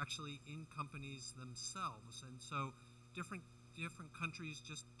actually in companies themselves. And so different countries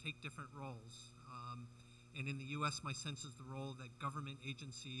just take different roles. And in the U.S., my sense is the role that government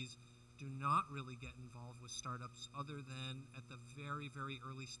agencies do not really get involved with startups other than at the very, very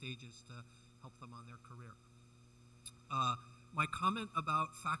early stages to help them on their career. My comment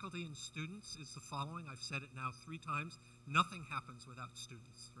about faculty and students is the following. I've said it now 3 times. Nothing happens without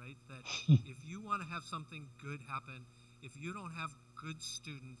students, right? That if you want to have something good happen, if you don't have good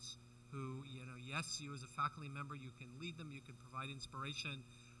students who, yes, you as a faculty member, you can lead them, you can provide inspiration.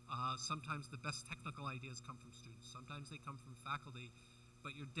 Sometimes the best technical ideas come from students. Sometimes they come from faculty,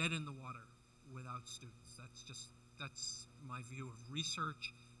 but you're dead in the water without students. That's my view of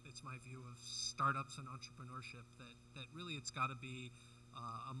research. It's my view of startups and entrepreneurship, that really it's got to be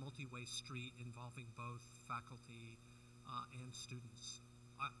a multi-way street involving both faculty and students.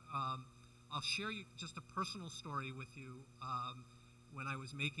 I'll share just a personal story with you. When I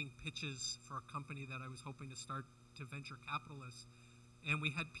was making pitches for a company that I was hoping to start to venture capitalists, and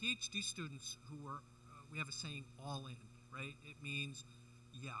we had PhD students who were, we have a saying, all in, right? It means,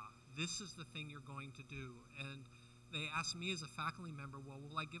 yeah, this is the thing you're going to do. And they asked me as a faculty member, well,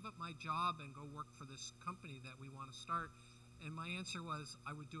 will I give up my job and go work for this company that we want to start? And my answer was,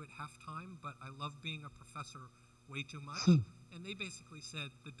 I would do it half-time, but I love being a professor way too much. And they basically said,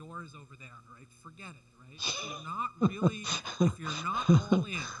 the door is over there, right? Forget it, right? If you're not all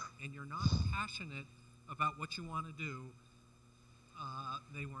in and you're not passionate about what you want to do,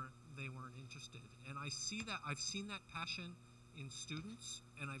 they weren't interested. And I've seen that passion in students,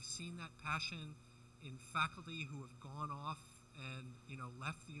 and I've seen that passion in faculty who have gone off and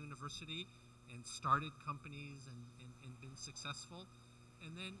left the university and started companies and been successful.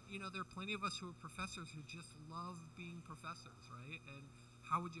 And then, there are plenty of us who are professors who just love being professors, right? And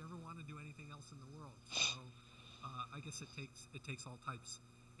how would you ever want to do anything else in the world? So I guess it takes all types.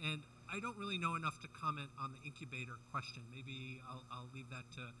 And I don't really know enough to comment on the incubator question. Maybe I'll leave that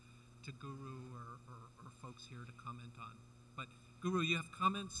to Guru or folks here to comment on. But Guru, you have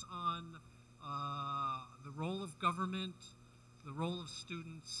comments on the role of government, the role of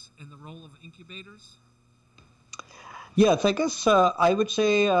students, and the role of incubators? Yes, I guess I would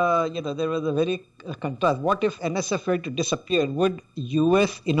say, there was a very contrast. What if NSF were to disappear? Would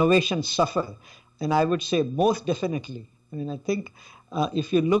U.S. innovation suffer? And I would say most definitely. I mean, I think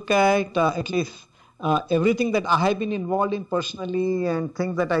if you look at least everything that I have been involved in personally and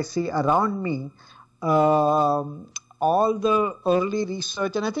things that I see around me, all the early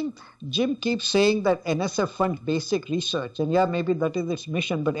research, and I think Jim keeps saying that NSF funds basic research, and yeah, maybe that is its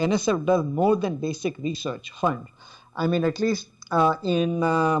mission, but NSF does more than basic research fund. I mean, at least in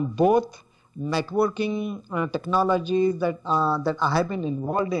both networking technologies that I have been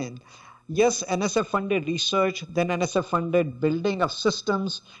involved in, yes, NSF funded research, then NSF funded building of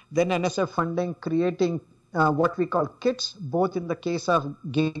systems, then NSF funding creating what we call kits, both in the case of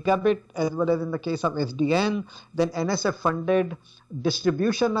gigabit as well as in the case of SDN. Then NSF funded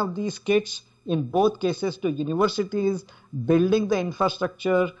distribution of these kits in both cases to universities, building the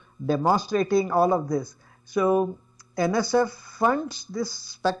infrastructure, demonstrating all of this. So NSF funds this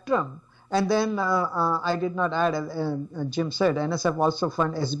spectrum. And then I did not add, as Jim said, NSF also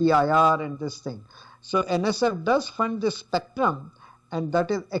fund SBIR and this thing. So NSF does fund this spectrum, and that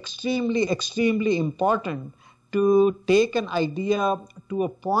is extremely, extremely important to take an idea to a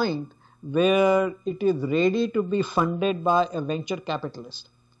point where it is ready to be funded by a venture capitalist.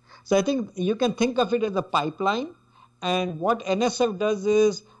 So I think you can think of it as a pipeline, and what NSF does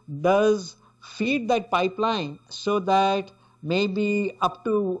is feed that pipeline so that maybe up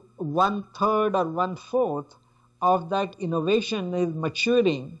to 1/3 or 1/4 of that innovation is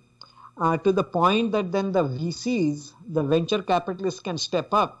maturing to the point that then the VCs, the venture capitalists, can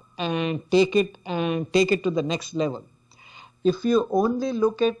step up and take it to the next level. If you only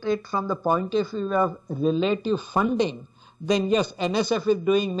look at it from the point of view of relative funding, then yes, NSF is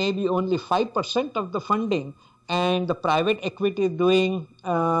doing maybe only 5% of the funding, and the private equity is doing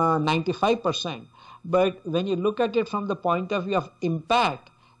 95%. But when you look at it from the point of view of impact,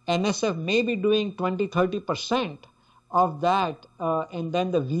 NSF may be doing 20-30% of that, and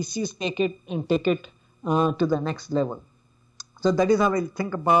then the VCs take it to the next level. So that is how I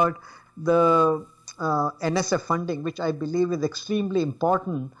think about the NSF funding, which I believe is extremely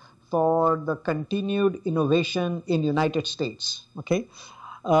important for the continued innovation in United States. Okay.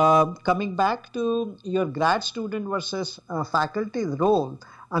 Coming back to your grad student versus faculty's role,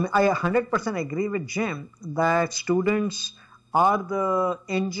 I mean, I 100% agree with Jim that students are the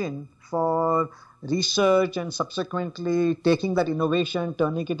engine for research and subsequently taking that innovation,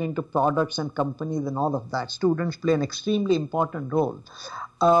 turning it into products and companies and all of that. Students play an extremely important role.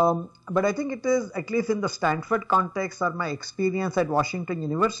 But I think it is, at least in the Stanford context or my experience at Washington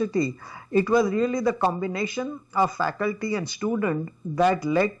University, it was really the combination of faculty and student that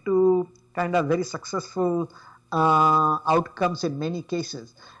led to kind of very successful outcomes in many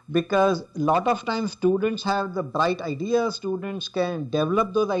cases, because a lot of times students have the bright ideas, students can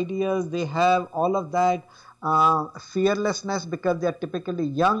develop those ideas, they have all of that fearlessness because they are typically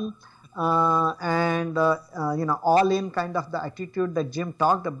young, and all-in kind of the attitude that Jim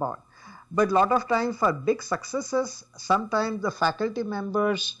talked about. But a lot of times for big successes, sometimes the faculty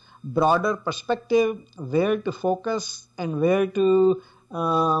members' broader perspective, where to focus and where to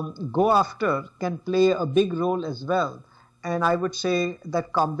go after, can play a big role as well. And I would say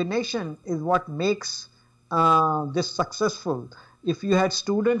that combination is what makes this successful. If you had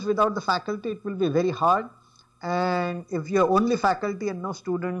students without the faculty, it will be very hard. And if you're only faculty and no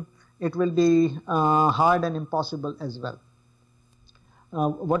student, it will be hard and impossible as well.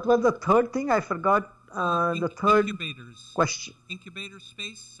 What was the third thing? I forgot the third question. Incubator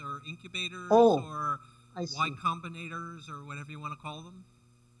space or incubators or Y Combinators or whatever you want to call them?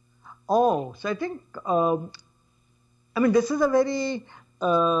 Oh, so I think, this is a very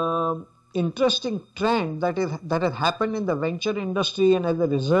interesting trend that has happened in the venture industry, and as a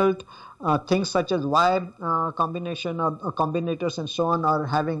result, things such as Y combination or combinators and so on are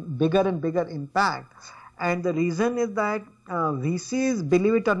having bigger and bigger impact. And the reason is that VCs,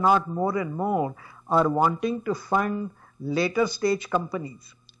 believe it or not, more and more are wanting to fund later stage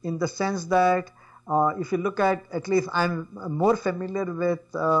companies, in the sense that if you look at least I'm more familiar with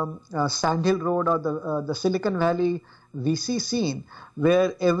Sand Hill Road or the Silicon Valley VC scene,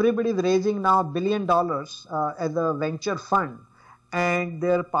 where everybody is raising now $1 billion as a venture fund, and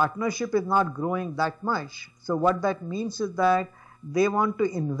their partnership is not growing that much. So what that means is that they want to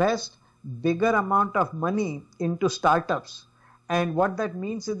invest bigger amount of money into startups, and what that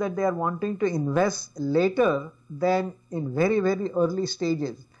means is that they are wanting to invest later than in very, very early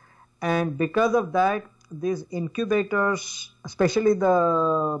stages. And because of that, these incubators, especially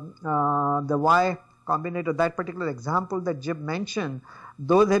the Y Combinator, that particular example that Jim mentioned,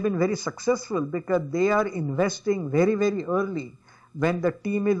 those have been very successful because they are investing very, very early when the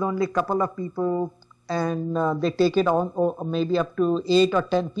team is only a couple of people, and they take it on or maybe up to 8 or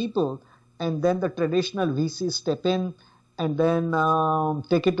 10 people, and then the traditional VCs step in and then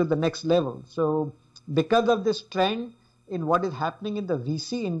take it to the next level. So because of this trend in what is happening in the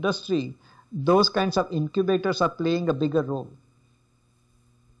VC industry, those kinds of incubators are playing a bigger role.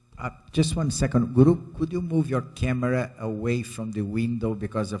 Just 1 second. Guru, could you move your camera away from the window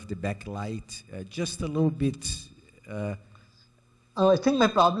because of the backlight? Just a little bit. I think my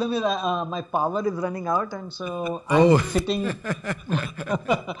problem is my power is running out, and so I'm sitting.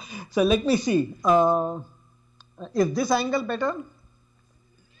 So let me see. Is this angle better?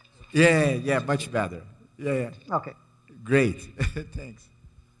 Yeah, much better. Yeah. Okay. Great. Thanks.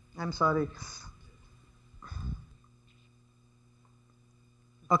 I'm sorry.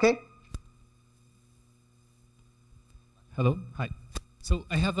 Okay. Hello. Hi. So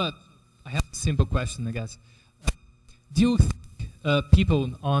I have a simple question, I guess. Do you think people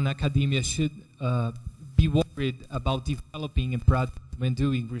on academia should be worried about developing a product when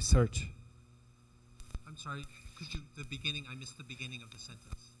doing research? I'm sorry. I missed the beginning of the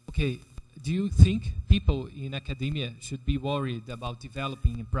sentence. Okay. Do you think people in academia should be worried about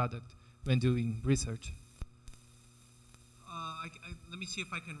developing a product when doing research? Let me see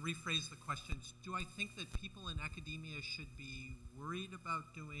if I can rephrase the questions. Do I think that people in academia should be worried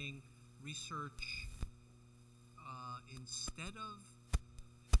about doing research instead of?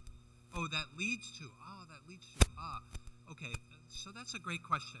 That leads to. Okay, so that's a great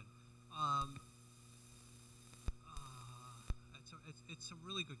question. It's a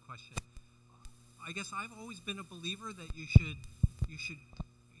really good question. I guess I've always been a believer that you should,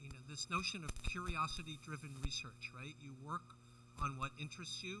 this notion of curiosity-driven research, right? You work on what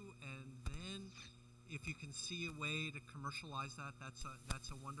interests you, and then if you can see a way to commercialize that, that's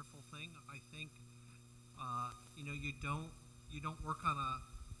a wonderful thing. I think, you don't work on a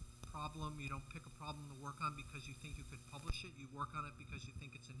problem, you don't pick a problem to work on because you think you could publish it. You work on it because you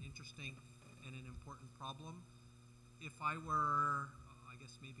think it's an interesting and an important problem. If I were, I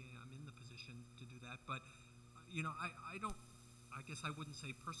guess maybe I'm in the position to do that, but I guess I wouldn't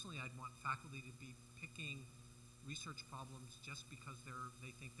say personally I'd want faculty to be picking research problems just because they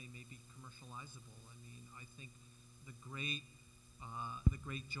think they may be commercializable. I mean, I think the great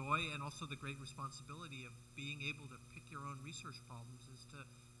joy and also the great responsibility of being able to pick your own research problems is to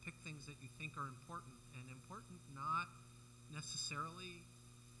pick things that you think are important, and important not necessarily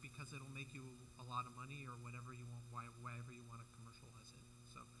because it'll make you a lot of money or whatever you want, wherever you want to commercialize it.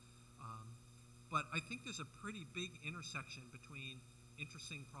 So, but I think there's a pretty big intersection between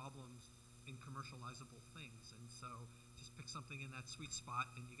interesting problems and commercializable things, and so just pick something in that sweet spot,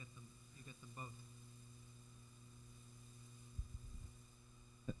 and you get them both.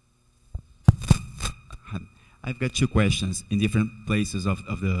 I've got two questions in different places of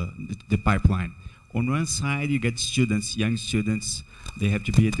the pipeline. On one side, you get students, young students, they have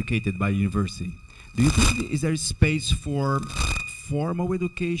to be educated by university. Do you think is there space for formal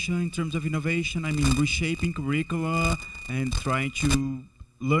education in terms of innovation? I mean, reshaping curricula and trying to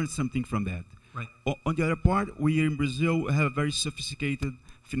learn something from that. Right. On the other part, we in Brazil have a very sophisticated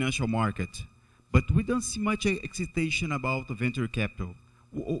financial market, but we don't see much excitation about venture capital.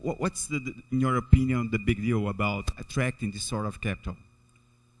 What's, in your opinion, the big deal about attracting this sort of capital?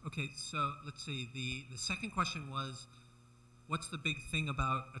 Okay, so let's see. The second question was, what's the big thing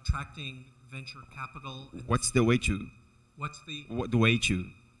about attracting venture capital? What's the way to? What's the way to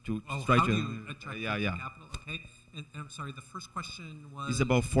try how to? do you attract venture capital? Okay, and I'm sorry. The first question was. It's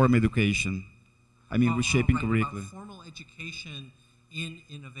about formal education. I mean, reshaping curriculum. About formal education in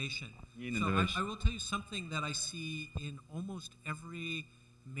innovation. Innovation. I will tell you something that I see in almost every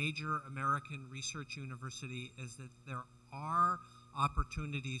major American research university is that there are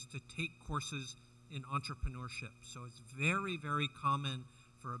opportunities to take courses in entrepreneurship. So it's very, very common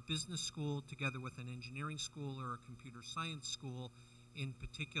for a business school together with an engineering school or a computer science school in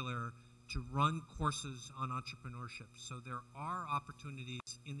particular to run courses on entrepreneurship. So there are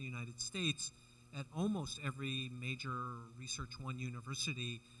opportunities in the United States at almost every major Research One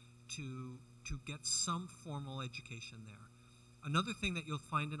university to get some formal education there. Another thing that you'll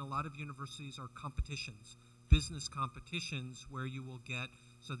find in a lot of universities are competitions, business competitions where you will get,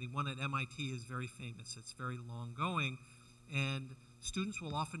 so the one at MIT is very famous, it's very long going, and students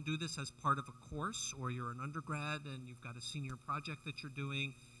will often do this as part of a course, or you're an undergrad and you've got a senior project that you're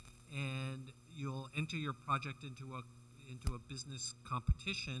doing, and you'll enter your project into a business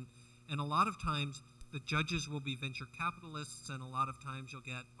competition, and a lot of times the judges will be venture capitalists, and a lot of times you'll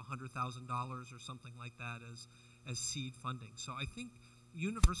get $100,000 or something like that as seed funding. So I think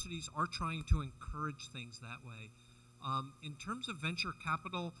universities are trying to encourage things that way. In terms of venture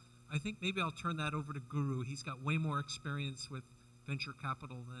capital, I think maybe I'll turn that over to Guru. He's got way more experience with venture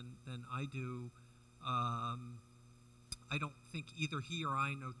capital than I do. I don't think either he or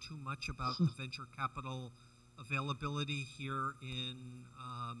I know too much about the venture capital availability here in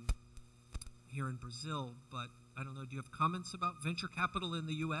Brazil, but I don't know, do you have comments about venture capital in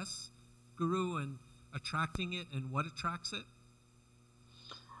the U.S., Guru, and attracting it and what attracts it?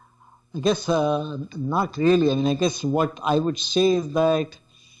 I guess not really. I mean, I guess what I would say is that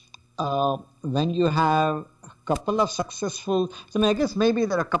when you have a couple of successful, I mean, I guess maybe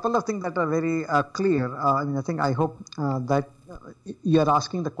there are a couple of things that are very clear. I mean, I hope that you're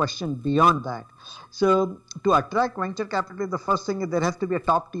asking the question beyond that. So to attract venture capital, the first thing is there has to be a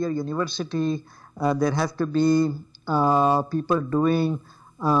top tier university. There has to be people doing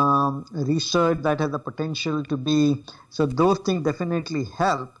research that has the potential to be, so those things definitely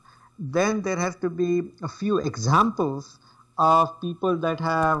help. Then there has to be a few examples of people that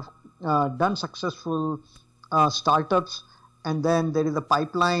have done successful startups, and then there is a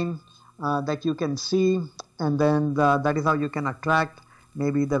pipeline that you can see, and then that is how you can attract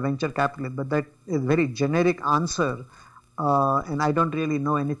maybe the venture capitalist. But that is a very generic answer, and I don't really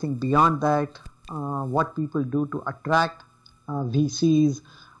know anything beyond that, what people do to attract VCs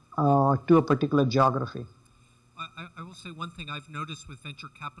to a particular geography. I will say one thing I've noticed with venture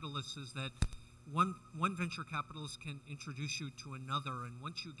capitalists is that one venture capitalist can introduce you to another, and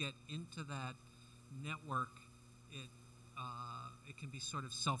once you get into that network, it can be sort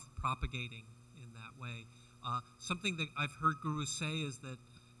of self-propagating in that way. Something that I've heard gurus say is that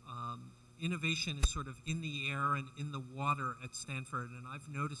innovation is sort of in the air and in the water at Stanford, and I've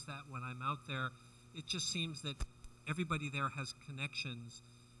noticed that when I'm out there. It just seems that everybody there has connections.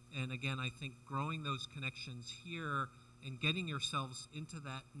 And again, I think growing those connections here and getting yourselves into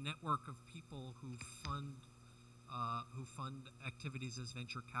that network of people who fund activities as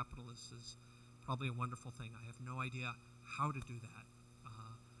venture capitalists is probably a wonderful thing. I have no idea how to do that.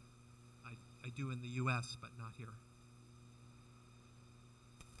 I do in the U.S., but not here.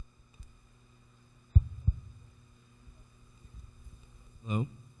 Hello.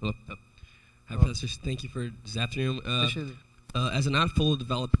 Hello. Hi, Professor. Thank you for this afternoon. As a not fully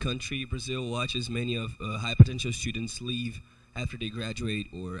developed country, Brazil watches many of high potential students leave after they graduate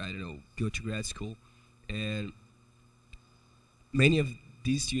or, I don't know, go to grad school. And many of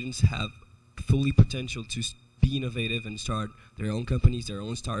these students have fully potential to be innovative and start their own companies, their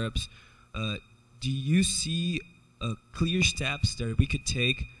own startups. Do you see clear steps that we could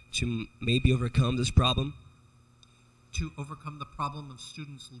take to maybe overcome this problem? To overcome the problem of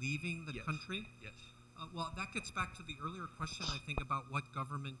students leaving the country? Yes. Well, that gets back to the earlier question, I think, about what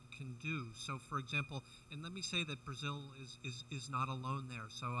government can do. So, for example, and let me say that Brazil is not alone there.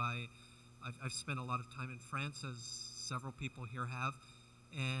 So I've spent a lot of time in France, as several people here have,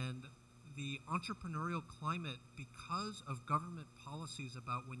 and the entrepreneurial climate, because of government policies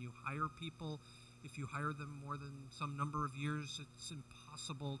about when you hire people, if you hire them more than some number of years, it's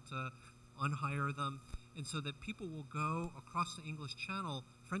impossible to unhire them. And so that people will go across the English Channel,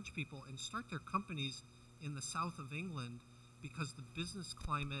 French people, and start their companies in the south of England because the business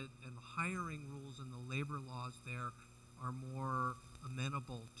climate and the hiring rules and the labor laws there are more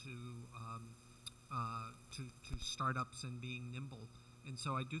amenable to startups and being nimble. And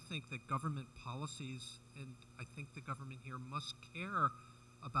so I do think that government policies, and I think the government here must care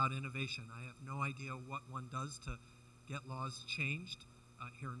about innovation. I have no idea what one does to get laws changed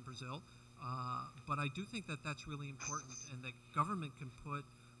here in Brazil, but I do think that that's really important, and that government can put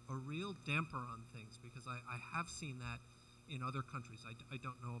a real damper on things, because I have seen that in other countries. I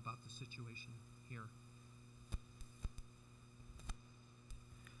don't know about the situation here.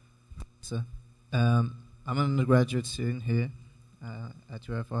 So, I'm an undergraduate student here at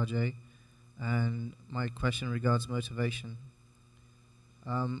UFRJ, and my question regards motivation.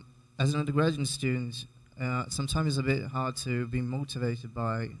 As an undergraduate student, sometimes it's a bit hard to be motivated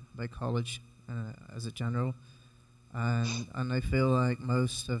by college as a general, and I feel like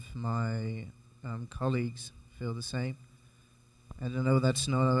most of my colleagues feel the same. And I know that's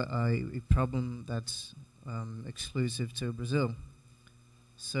not a problem that's exclusive to Brazil.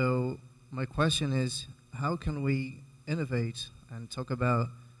 So my question is, how can we innovate and talk about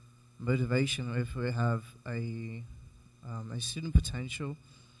motivation if we have a student potential,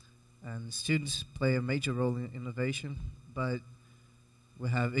 and students play a major role in innovation, but we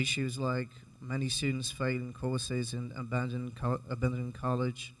have issues like many students failing courses and abandoning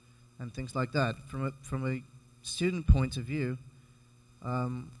college and things like that. From a student point of view, what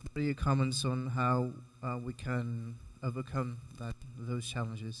are your comments on how we can overcome those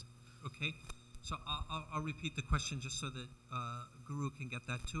challenges? Okay, so I'll repeat the question just so that Guru can get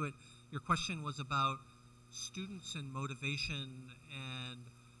that to it. Your question was about students and motivation, and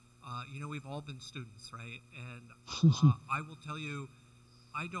we've all been students, right? And I will tell you,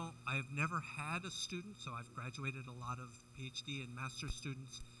 I have never had a student, so I've graduated a lot of PhD and master's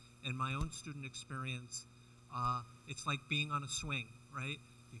students, and my own student experience, it's like being on a swing, right?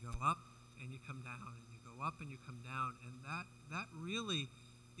 You go up and you come down, and you go up and you come down, and that really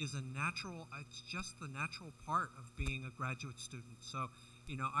is a natural, it's just the natural part of being a graduate student. So,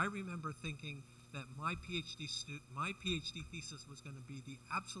 I remember thinking that my PhD thesis was going to be the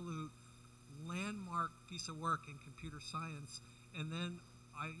absolute landmark piece of work in computer science, and then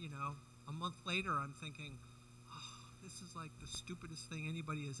a month later I'm thinking, this is like the stupidest thing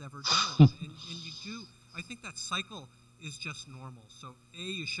anybody has ever done. and you do, I think that cycle is just normal. So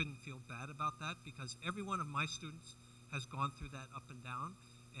you shouldn't feel bad about that, because every one of my students has gone through that up and down,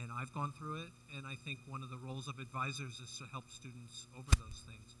 and I've gone through it, and I think one of the roles of advisors is to help students over those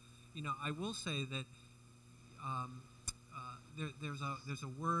things. I will say that there's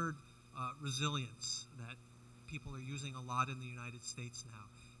a word, resilience, that people are using a lot in the United States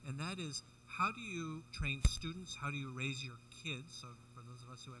now, and that is, how do you train students? How do you raise your kids? So for those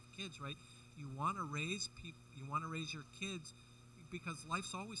of us who have kids, right, you want to raise your kids, because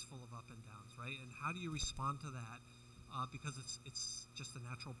life's always full of up and downs, right? And how do you respond to that? Because it's just a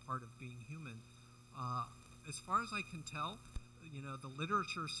natural part of being human. As far as I can tell, the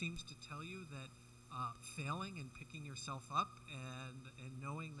literature seems to tell you that failing and picking yourself up and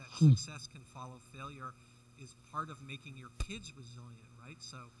knowing that success can follow failure is part of making your kids resilient, right?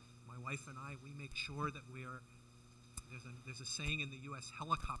 So my wife and I, we make sure that there's a saying in the U.S.,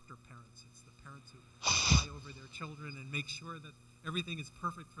 helicopter parents. It's the parents who fly over their children and make sure that everything is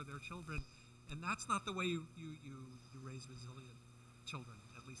perfect for their children. And that's not the way you raise resilient children.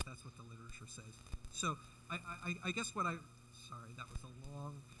 At least that's what the literature says. So I guess sorry, that was a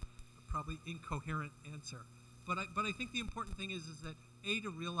long, probably incoherent answer. But I think the important thing is that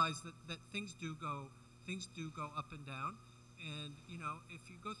to realize that things do go up and down. And if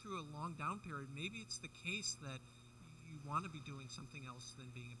you go through a long down period, maybe it's the case that you want to be doing something else than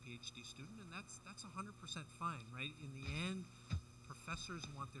being a PhD student, and that's 100% fine, right? In the end, professors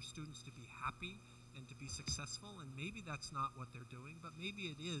want their students to be happy and to be successful, and maybe that's not what they're doing, but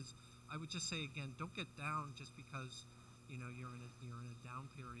maybe it is. I would just say again, don't get down just because you're in a down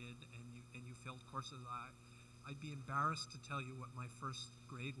period and you failed courses. I'd be embarrassed to tell you what my first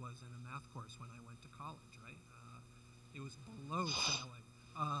grade was in a math course when I went to college, right? It was below failing.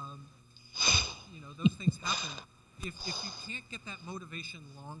 Those things happen. If you can't get that motivation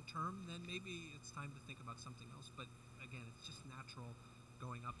long term, then maybe it's time to think about something else. But again, it's just natural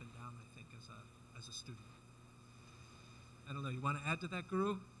going up and down, I think, as a student. I don't know. You want to add to that,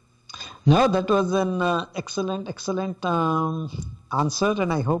 Guru? No, that was an excellent answer,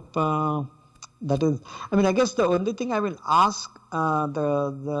 and I hope that is. I mean, I guess the only thing I will ask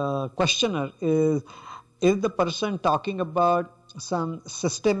the questioner is the person talking about some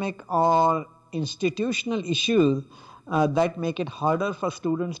systemic or institutional issues that make it harder for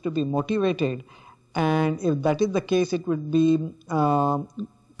students to be motivated, and if that is the case, it would be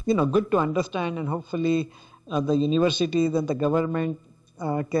good to understand, and hopefully the universities and the government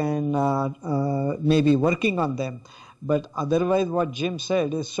can maybe working on them. But otherwise, what Jim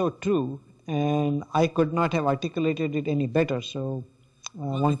said is so true, and I could not have articulated it any better. So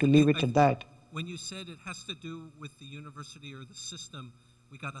I want to leave it at that. When you said it has to do with the university or the system,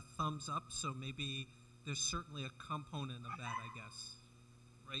 we got a thumbs up. So maybe there's certainly a component of that, I guess,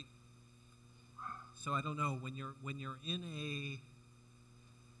 right? So I don't know, when you're in a,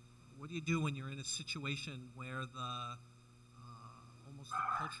 what do you do when you're in a situation where the almost the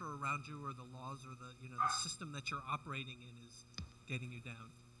culture around you or the laws or the the system that you're operating in is getting you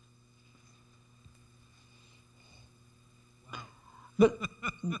down?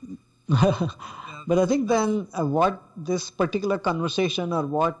 Wow. But I think then what this particular conversation or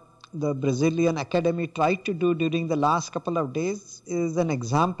what the Brazilian Academy tried to do during the last couple of days is an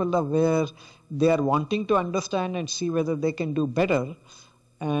example of where they are wanting to understand and see whether they can do better.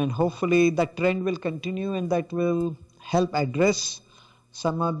 And hopefully that trend will continue, and that will help address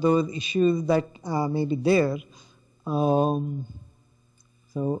some of those issues that may be there. And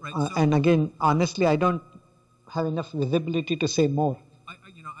again, honestly, I don't have enough visibility to say more.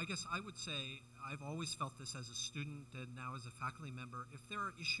 I guess I would say I've always felt this as a student and now as a faculty member. If there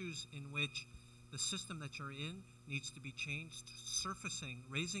are issues in which the system that you're in needs to be changed, surfacing,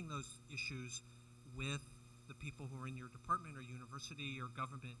 raising those issues with the people who are in your department or university or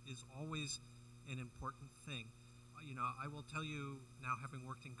government is always an important thing. I will tell you now, having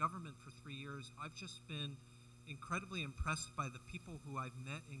worked in government for 3 years, I've just been incredibly impressed by the people who I've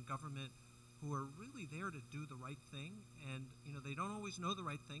met in government who are really there to do the right thing, and they don't always know the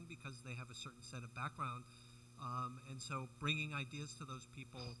right thing because they have a certain set of background, and so bringing ideas to those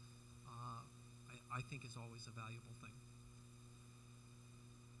people, I think is always a valuable thing.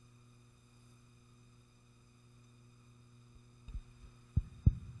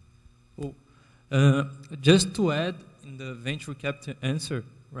 Just to add in the venture capital answer,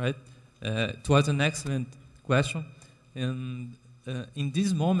 right? It was an excellent question, and in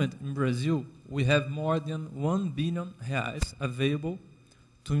this moment in Brazil, we have more than 1 billion reais available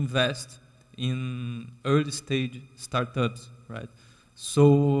to invest in early stage startups, right?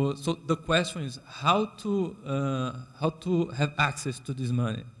 So the question is how to have access to this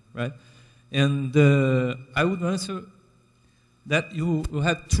money, right? And I would answer that you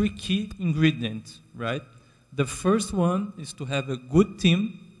have 3 key ingredients, right? The first one is to have a good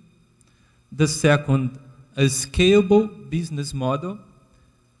team. The second, a scalable business model.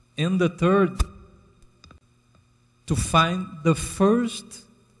 And the third, to find the first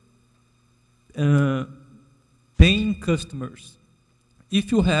paying customers.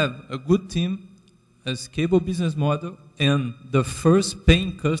 If you have a good team, a scalable business model, and the first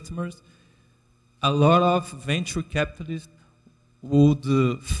paying customers, a lot of venture capitalists would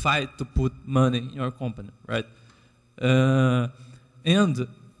fight to put money in your company, right?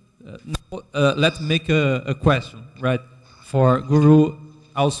 Let's make a question, right? For Guru,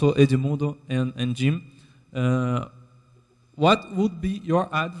 also Edmundo and Jim. What would be your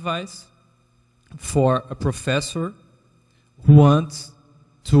advice for a professor who wants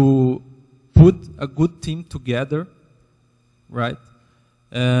to put a good team together, right?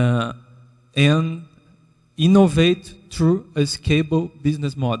 And innovate through a scalable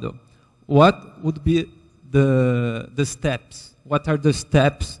business model? What would be the steps? What are the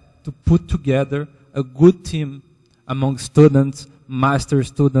steps to put together a good team among students, master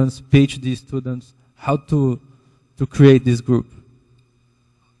students, PhD students? How to create this group?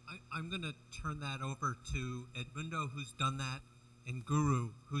 I'm going to turn that over to Edmundo, who's done that, and Guru,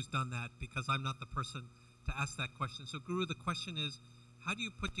 who's done that, because I'm not the person to ask that question. So Guru, the question is, how do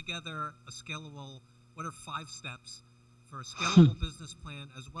you put together a scalable, what are 5 steps for a scalable business plan,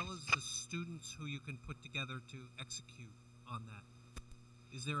 as well as the students who you can put together to execute on that?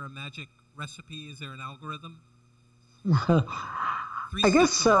 Is there a magic recipe? Is there an algorithm? I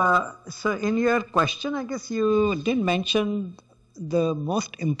guess, so in your question, I guess you didn't mention the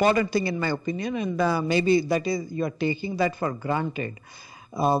most important thing in my opinion, and maybe that is you're taking that for granted.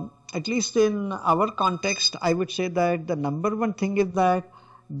 At least in our context, I would say that the number one thing is that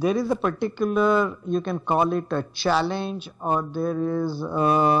there is a particular, you can call it a challenge, or there is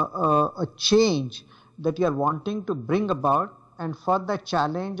a change that you are wanting to bring about, and for that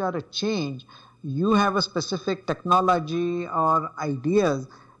challenge or a change, you have a specific technology or ideas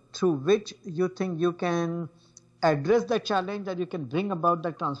through which you think you can address the challenge, that you can bring about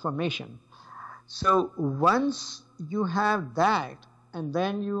the transformation. So once you have that, and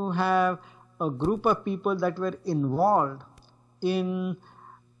then you have a group of people that were involved in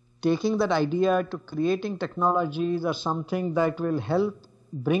taking that idea to creating technologies or something that will help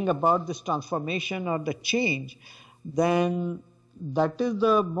bring about this transformation or the change, then that is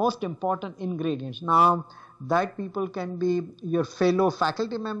the most important ingredients. Now, that people can be your fellow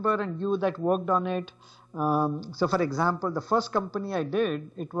faculty member and you that worked on it. So for example, the first company I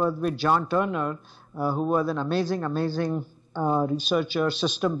did, it was with John Turner, who was an amazing researcher,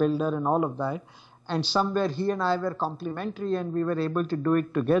 system builder and all of that. And somewhere he and I were complementary and we were able to do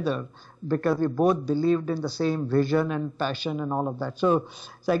it together because we both believed in the same vision and passion and all of that. So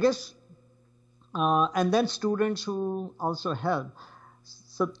I guess, and then students who also help.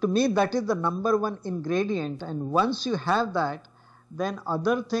 So to me, that is the number one ingredient. And once you have that, then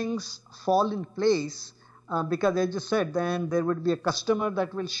other things fall in place. Because as you said, then there would be a customer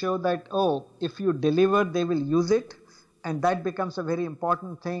that will show that, oh, if you deliver, they will use it. And that becomes a very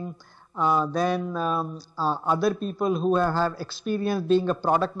important thing. Then other people who have experience being a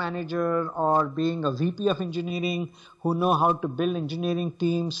product manager or being a VP of engineering, who know how to build engineering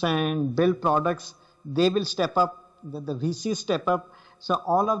teams and build products, they will step up, the VCs step up. So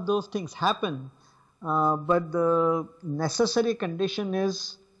all of those things happen. But the necessary condition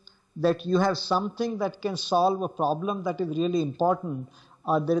is that you have something that can solve a problem that is really important.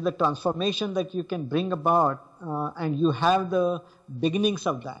 There is a transformation that you can bring about, and you have the beginnings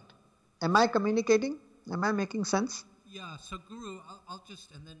of that. Am I communicating? Am I making sense? Yeah, so Guru, I'll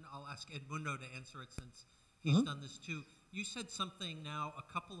just, and then I'll ask Edmundo to answer it since he's done this too. You said something now a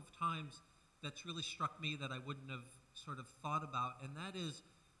couple of times that's really struck me that I wouldn't have sort of thought about, and that is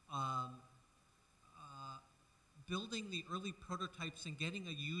building the early prototypes and getting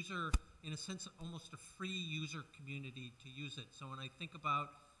a user, in a sense, almost a free user community to use it. So when I think about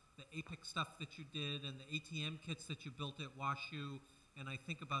the APIC stuff that you did and the ATM kits that you built at WashU, and I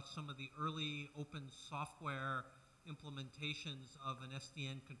think about some of the early open software implementations of an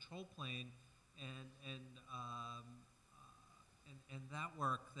SDN control plane and that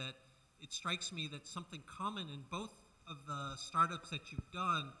work, that it strikes me that something common in both of the startups that you've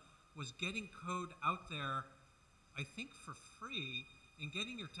done was getting code out there, I think for free, and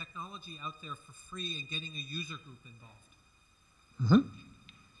getting your technology out there for free and getting a user group involved.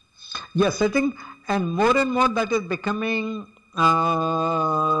 Yes, I think, and more that is becoming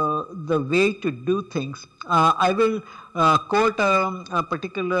the way to do things. I will quote a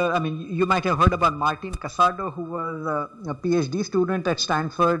particular, I mean, you might have heard about Martin Casado, who was a PhD student at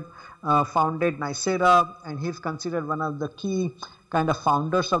Stanford, founded Nicira, and he's considered one of the key kind of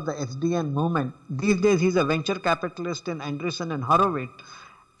founders of the SDN movement. These days, he's a venture capitalist in Andreessen and Horowitz.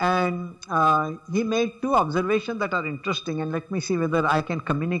 And he made two observations that are interesting, and let me see whether I can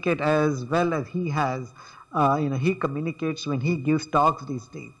communicate as well as he has. He communicates when he gives talks these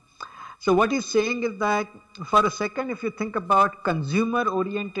days. So what he's saying is that, for a second, if you think about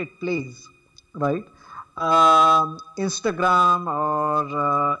consumer-oriented plays, right? Instagram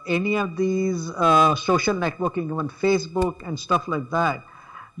or any of these social networking, even Facebook and stuff like that,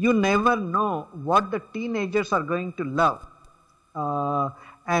 you never know what the teenagers are going to love.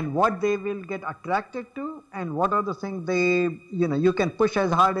 And what they will get attracted to, and what are the things they, you can push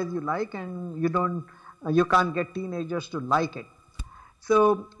as hard as you like, and you can't get teenagers to like it.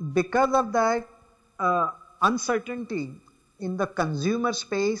 So because of that uncertainty in the consumer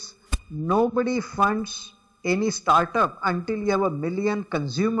space, nobody funds any startup until you have 1 million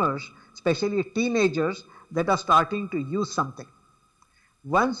consumers, especially teenagers, that are starting to use something.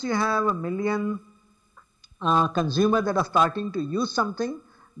 Once you have 1 million consumers that are starting to use something,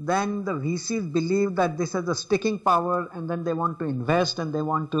 then the VCs believe that this has a sticking power, and then they want to invest and they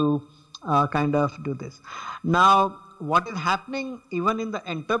want to kind of do this. Now, what is happening even in the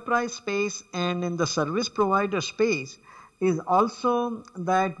enterprise space and in the service provider space is also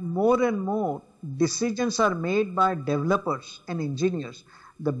that more and more decisions are made by developers and engineers.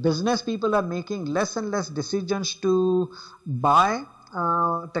 The business people are making less and less decisions to buy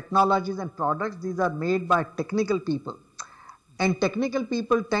technologies and products. These are made by technical people. And technical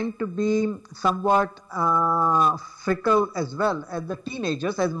people tend to be somewhat fickle as well as the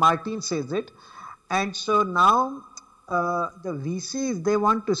teenagers, as Martin says it. And so now the VCs, they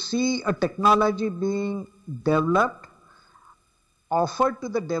want to see a technology being developed, offered to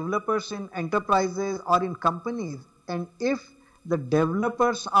the developers in enterprises or in companies. And if the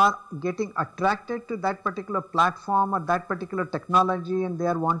developers are getting attracted to that particular platform or that particular technology and they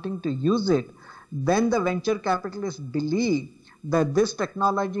are wanting to use it, then the venture capitalists believe that this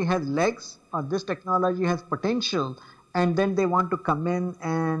technology has legs or this technology has potential, and then they want to come in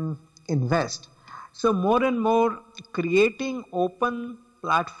and invest. So more and more creating open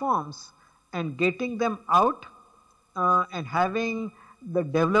platforms and getting them out and having the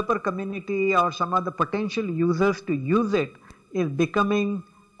developer community or some of the potential users to use it is becoming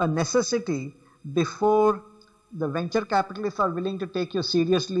a necessity before the venture capitalists are willing to take you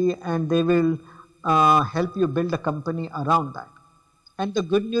seriously and they will help you build a company around that. And the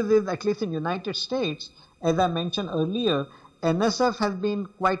good news is, at least in United States, as I mentioned earlier, NSF has been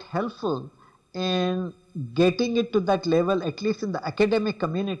quite helpful in getting it to that level, at least in the academic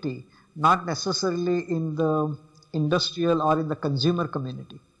community, not necessarily in the industrial or in the consumer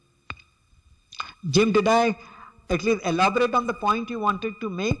community. Jim, did I at least elaborate on the point you wanted to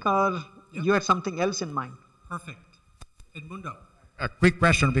make, or you had something else in mind? Perfect. Edmundo. A quick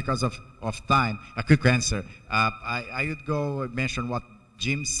question because of time, a quick answer. I would go mention what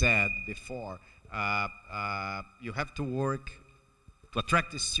Jim said before. You have to work to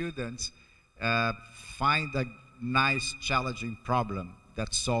attract the students, find a nice challenging problem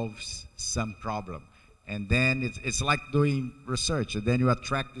that solves some problem. And then it's like doing research. And then you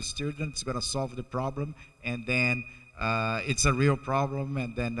attract the students, going to solve the problem, and then it's a real problem,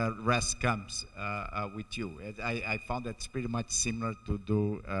 and then the rest comes with you. I found that's pretty much similar to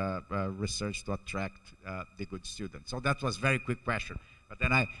do research to attract the good students. So that was a very quick question. But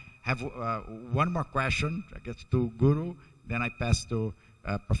then I have one more question, I guess, to Guru. Then I pass to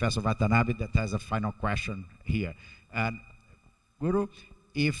Professor Watanabe that has a final question here. And Guru,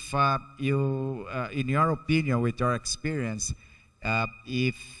 if you, in your opinion, with your experience,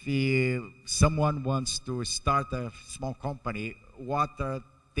 if someone wants to start a small company, what are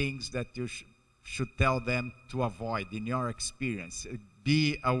things that you should tell them to avoid in your experience?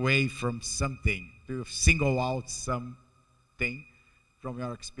 Be away from something, to single out something from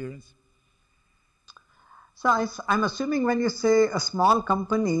your experience? So I'm assuming when you say a small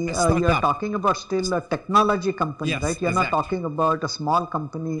company, you're talking about still a technology company, yes, right? You're not talking about a small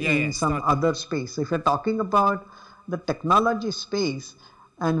company in some other space. So if you're talking about the technology space,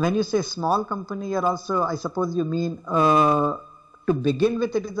 and when you say small company, you're also, I suppose you mean to begin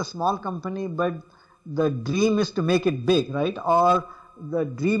with it is a small company, but the dream is to make it big, right? Or the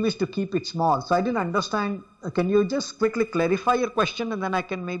dream is to keep it small. So I didn't understand. Can you just quickly clarify your question and then I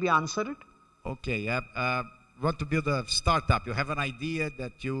can maybe answer it? Okay, want to build a startup. You have an idea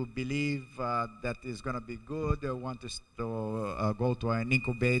that you believe that is going to be good. You want to go to an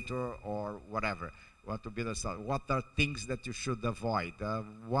incubator or whatever. Want to build a startup. What are things that you should avoid?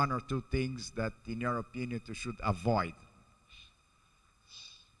 One or two things that, in your opinion, you should avoid,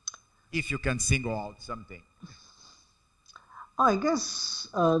 if you can single out something. I guess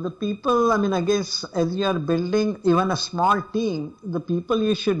the people, I guess as you are building even a small team, the people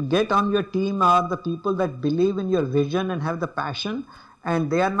you should get on your team are the people that believe in your vision and have the passion, and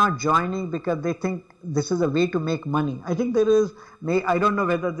they are not joining because they think this is a way to make money. I think there is, I don't know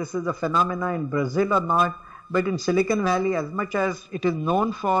whether this is a phenomena in Brazil or not, but in Silicon Valley, as much as it is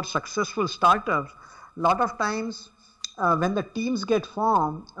known for successful startups, a lot of times when the teams get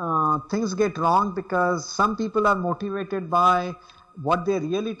formed, things get wrong because some people are motivated by what they're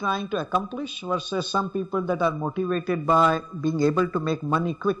really trying to accomplish versus some people that are motivated by being able to make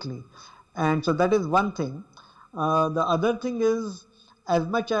money quickly. And so that is one thing. The other thing is, as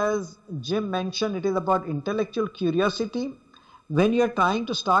much as Jim mentioned, it is about intellectual curiosity. When you're trying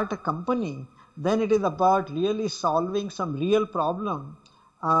to start a company, then it is about really solving some real problem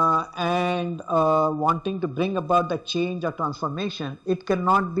and wanting to bring about the change or transformation. It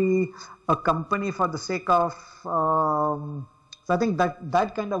cannot be a company for the sake of, so I think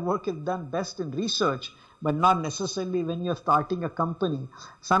that kind of work is done best in research, but not necessarily when you're starting a company.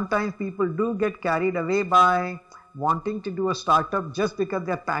 Sometimes people do get carried away by wanting to do a startup just because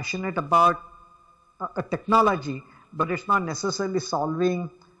they're passionate about a technology, but it's not necessarily solving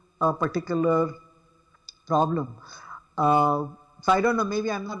a particular problem. So I don't know,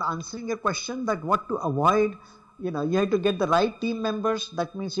 maybe I'm not answering your question, that what to avoid. You have to get the right team members.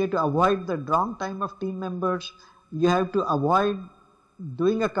 That means you have to avoid the wrong time of team members. You have to avoid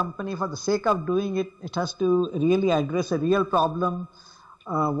doing a company for the sake of doing it. It has to really address a real problem.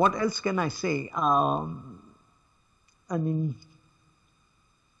 What else can I say? I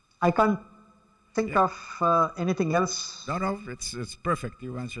can't think of anything else. No, it's perfect.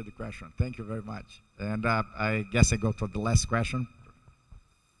 You answered the question. Thank you very much. And I guess I go to the last question.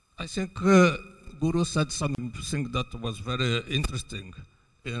 I think Guru said something that was very interesting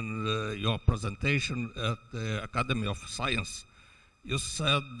in your presentation at the Academy of Science. You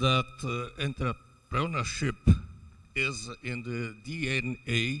said that entrepreneurship is in the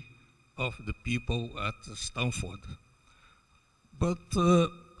DNA of the people at Stanford. But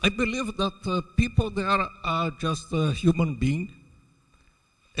I believe that people there are just human beings,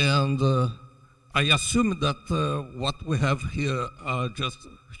 and I assume that what we have here are just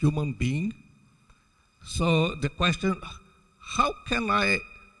human beings. So the question, how can I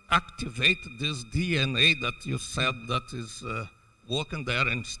activate this DNA that you said that is working there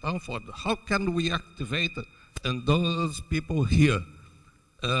in Stanford? How can we activate in those people here?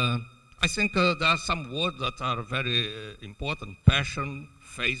 I think there are some words that are very important: passion,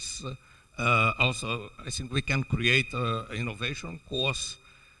 faith. Also, I think we can create an innovation course.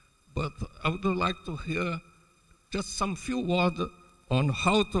 But I would like to hear just some few words on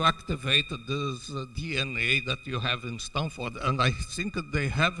how to activate this DNA that you have in Stanford. And I think they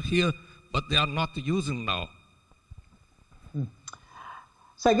have here, but they are not using now.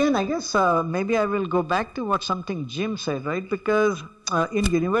 So again, I guess maybe I will go back to what something Jim said, right? Because in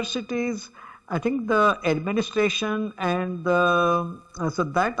universities, I think the administration and so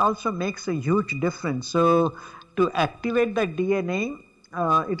that also makes a huge difference. So to activate that DNA,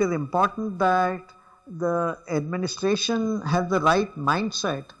 it is important that the administration has the right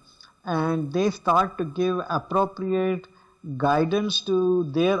mindset and they start to give appropriate guidance to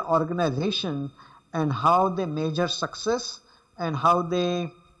their organization and how they measure success and how they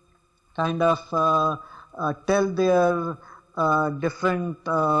kind of tell their different,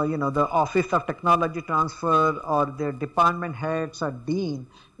 the Office of Technology Transfer or their department heads or dean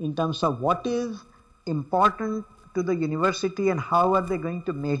in terms of what is important to the university and how are they going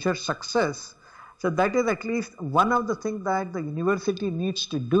to measure success. So that is at least one of the things that the university needs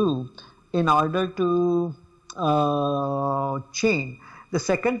to do in order to change. The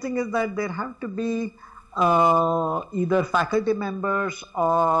second thing is that there have to be either faculty members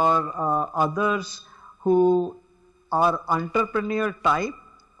or others who are entrepreneur type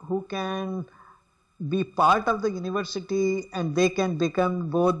who can be part of the university and they can become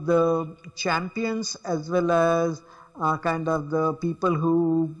both the champions as well as kind of the people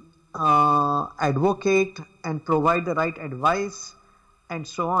who advocate and provide the right advice and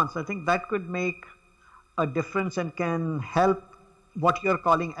so on. So I think that could make a difference and can help what you're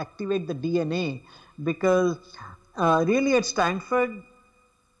calling activate the DNA, because really at Stanford,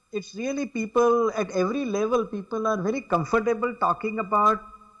 it's really people at every level, people are very comfortable talking about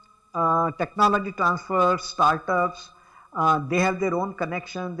technology transfer, startups. They have their own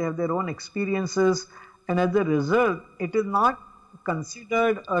connection, they have their own experiences, and as a result, it is not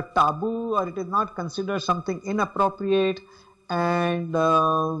considered a taboo or it is not considered something inappropriate, and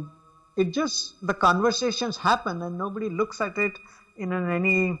the conversations happen and nobody looks at it in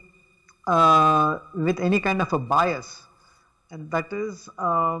any with any kind of a bias, and that is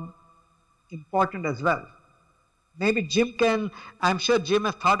important as well. Maybe Jim I'm sure Jim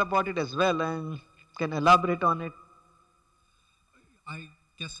has thought about it as well and can elaborate on it. I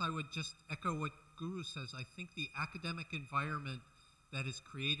guess I would just echo what Guru says. I think the academic environment that is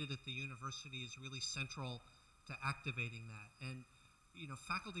created at the university is really central to activating that. And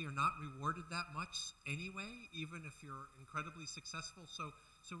faculty are not rewarded that much anyway, even if you're incredibly successful. So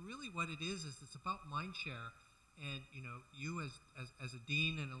really what it is it's about mind share. And you as a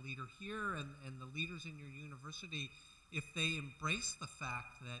dean and a leader here and the leaders in your university, if they embrace the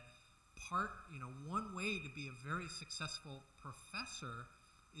fact that one way to be a very successful professor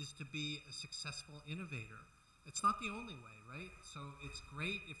is to be a successful innovator. It's not the only way, right? So it's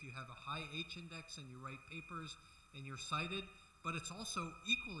great if you have a high H index and you write papers and you're cited, but it's also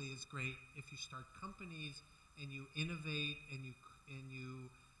equally as great if you start companies and you innovate and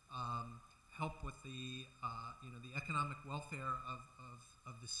you help with the the economic welfare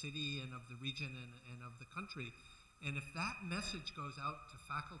of the city and of the region and of the country. And if that message goes out to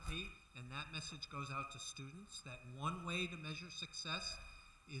faculty and that message goes out to students, that one way to measure success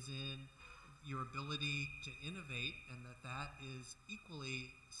is in your ability to innovate, and that is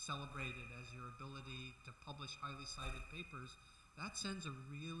equally celebrated as your ability to publish highly cited papers, that sends a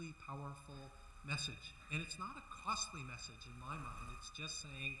really powerful message. And it's not a costly message in my mind. It's just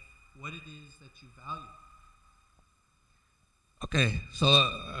saying what it is that you value. Okay, so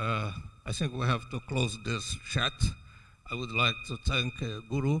I think we have to close this chat. I would like to thank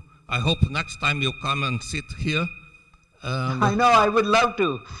Guru. I hope next time you come and sit here. I know, I would love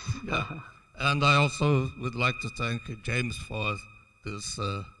to. Yeah. And I also would like to thank James for this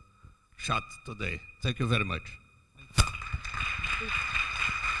chat today. Thank you very much.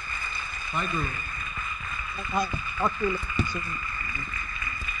 Bye, Guru. Talk to you soon.